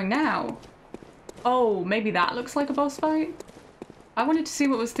 where are we going now? Oh, maybe that looks like a boss fight? I wanted to see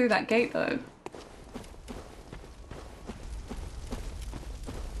what was through that gate though.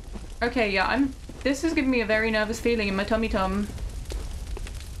 Okay, yeah, this is giving me a very nervous feeling in my tummy tum.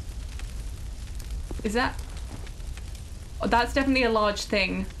 Is that? Oh, that's definitely a large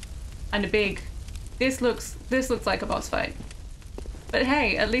thing. And a big. This looks like a boss fight. But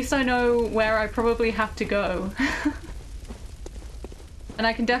hey, at least I know where I probably have to go. And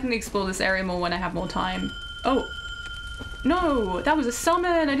I can definitely explore this area more when I have more time. Oh! No! That was a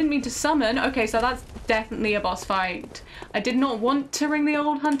summon! I didn't mean to summon! Okay, so that's definitely a boss fight. I did not want to ring the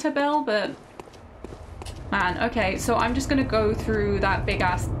old hunter bell, but... Man, okay, so I'm just gonna go through that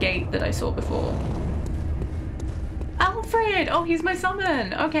big-ass gate that I saw before. Alfred! Oh, he's my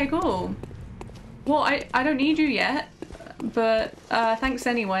summon! Okay, cool. Well, I don't need you yet, but thanks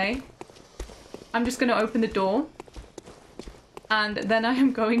anyway. I'm just gonna open the door. And then I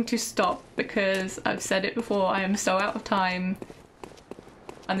am going to stop because I've said it before, I am so out of time.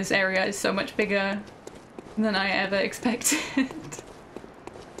 And this area is so much bigger than I ever expected.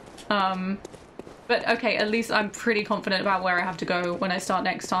 But okay, at least I'm pretty confident about where I have to go when I start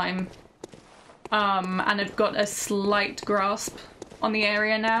next time. And I've got a slight grasp on the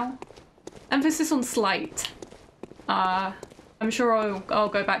area now. Emphasis on slight. I'm sure I'll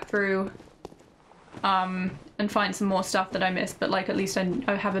go back through and find some more stuff that I missed, but like at least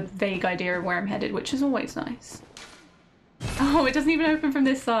I have a vague idea of where I'm headed, which is always nice. Oh, it doesn't even open from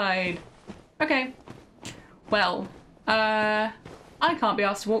this side. Okay. Well, I can't be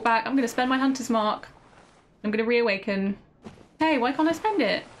asked to walk back. I'm gonna spend my hunter's mark. I'm gonna reawaken. Hey, why can't I spend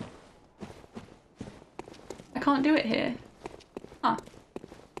it? I can't do it here. Huh.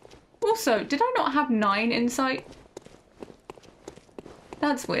 Also, did I not have 9 insight?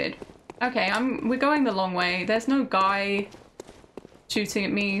 That's weird. Okay, we're going the long way. There's no guy shooting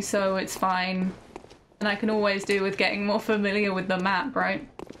at me, so it's fine. And I can always do with getting more familiar with the map, right?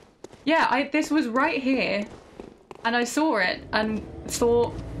 Yeah, this was right here. And I saw it and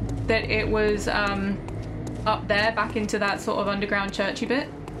thought that it was up there, back into that sort of underground churchy bit.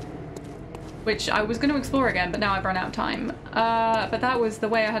 Which I was going to explore again, but now I've run out of time. But that was the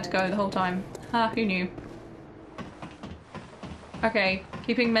way I had to go the whole time. Who knew? Okay,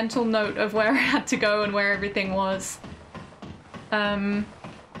 keeping mental note of where I had to go and where everything was. Oh,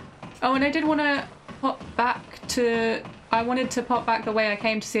 and I did want to pop back to... I wanted to pop back the way I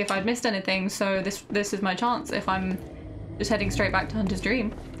came to see if I'd missed anything, so this is my chance if I'm just heading straight back to Hunter's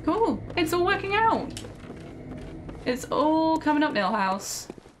Dream. Cool, it's all working out. It's all coming up, Millhouse.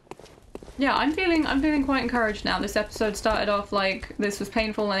 Yeah, I'm feeling quite encouraged now. This episode started off like this was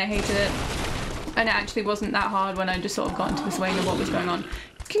painful and I hated it. And it actually wasn't that hard when I just sort of got into the swing of what was going on.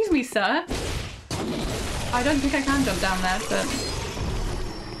 Excuse me, sir. I don't think I can jump down there, but...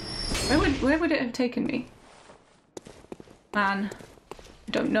 Where would it have taken me? Man,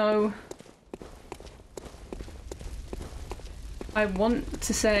 I don't know. I want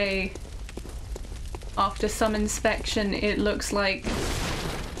to say after some inspection it looks like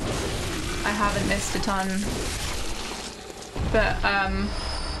I haven't missed a ton. But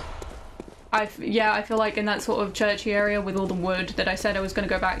I feel like in that sort of churchy area with all the wood that I said I was going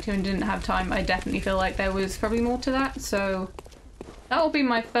to go back to and didn't have time, I definitely feel like there was probably more to that, so that will be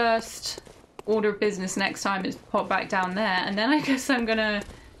my first order of business next time, is pop back down there, and then I guess I'm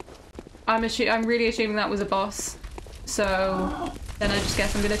really assuming that was a boss, so then I just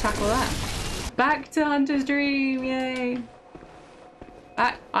guess I'm gonna tackle that. Back to Hunter's Dream, yay!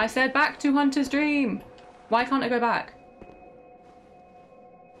 I said back to Hunter's Dream! Why can't I go back?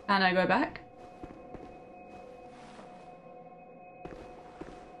 Can I go back?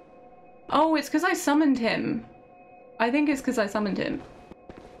 Oh, it's because I summoned him. I think it's because I summoned him.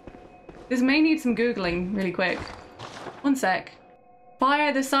 This may need some Googling really quick. One sec.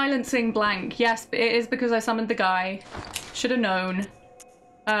 Fire the silencing blank. Yes, it is because I summoned the guy. Should have known.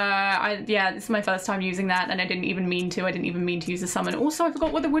 Yeah, this is my first time using that and I didn't even mean to. I didn't even mean to use the summon. Also, I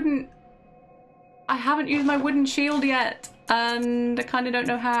forgot what the wooden... I haven't used my wooden shield yet and I kind of don't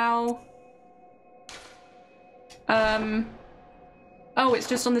know how. Oh, it's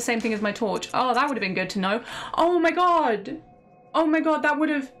just on the same thing as my torch. Oh, that would have been good to know. Oh my god! Oh my god, that would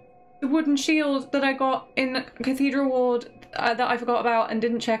have... The wooden shield that I got in Cathedral Ward that I forgot about and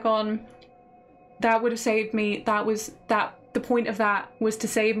didn't check on, that would have saved me. The point of that was to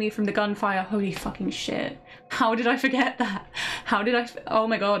save me from the gunfire. Holy fucking shit. How did I forget that? How did I... Oh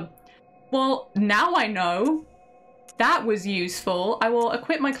my god. Well, now I know. That was useful. I will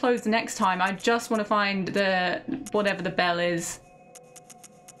equip my clothes next time. I just want to find the... whatever the bell is.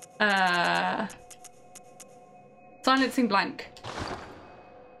 Silencing blank.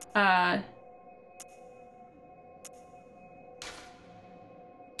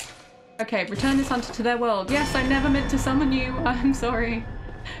 Okay, return this hunter to their world. Yes, I never meant to summon you. I'm sorry.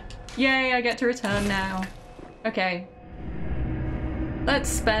 Yay, I get to return now. Okay. Let's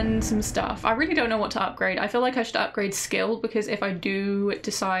spend some stuff. I really don't know what to upgrade. I feel like I should upgrade skill because if I do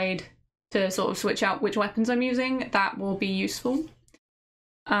decide to sort of switch out which weapons I'm using, that will be useful.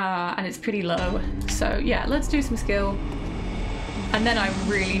 And it's pretty low. So yeah, let's do some skill. And then I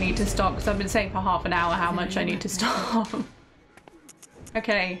really need to stop because I've been saying for half an hour how much I need to stop.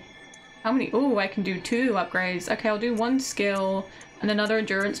 Okay. How many? Oh, I can do 2 upgrades. Okay, I'll do 1 skill and another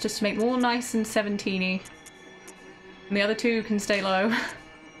endurance just to make them all nice and 17-y. And the other 2 can stay low.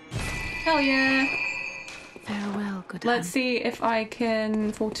 Hell yeah! Farewell, good Let's see if I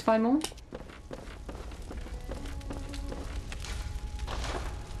can fortify more.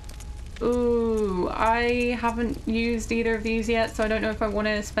 Ooh, I haven't used either of these yet, so I don't know if I want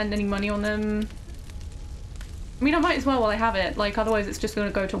to spend any money on them. I mean, I might as well while I have it, like, otherwise it's just going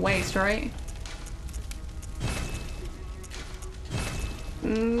to go to waste, right?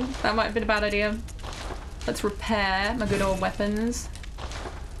 That might have been a bad idea. Let's repair my good old weapons.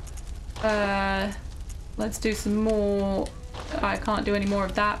 Let's do some more. I can't do any more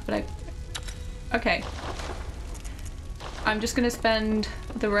of that, but okay. I'm just gonna spend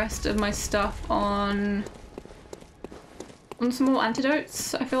the rest of my stuff on some more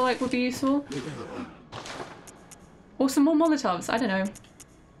antidotes. I feel like would be useful. Or some more Molotovs, I don't know.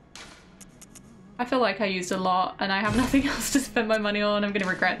 I feel like I used a lot and I have nothing else to spend my money on. I'm gonna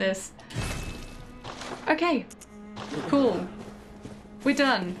regret this. Okay, cool. We're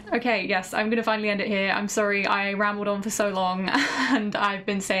done. Okay, yes, I'm gonna finally end it here. I'm sorry I rambled on for so long and I've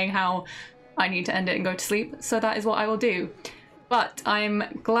been saying how I need to end it and go to sleep, so that is what I will do. But I'm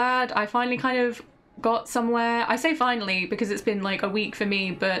glad I finally kind of got somewhere. I say finally because it's been like a week for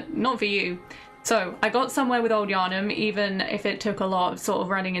me, but not for you. So I got somewhere with Old Yharnam, even if it took a lot of sort of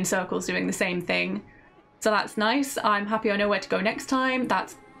running in circles doing the same thing. So that's nice. I'm happy I know where to go next time.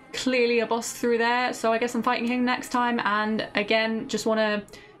 That's clearly a boss through there, so I guess I'm fighting him next time. And again, just want to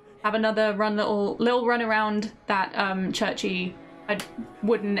have another little run around that churchy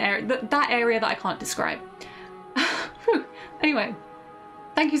wooden area, that area that I can't describe. Anyway,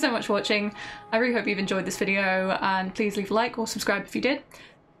 thank you so much for watching. I really hope you've enjoyed this video, and please leave a like or subscribe if you did.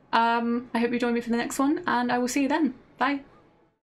 I hope you join me for the next one, and I will see you then. Bye.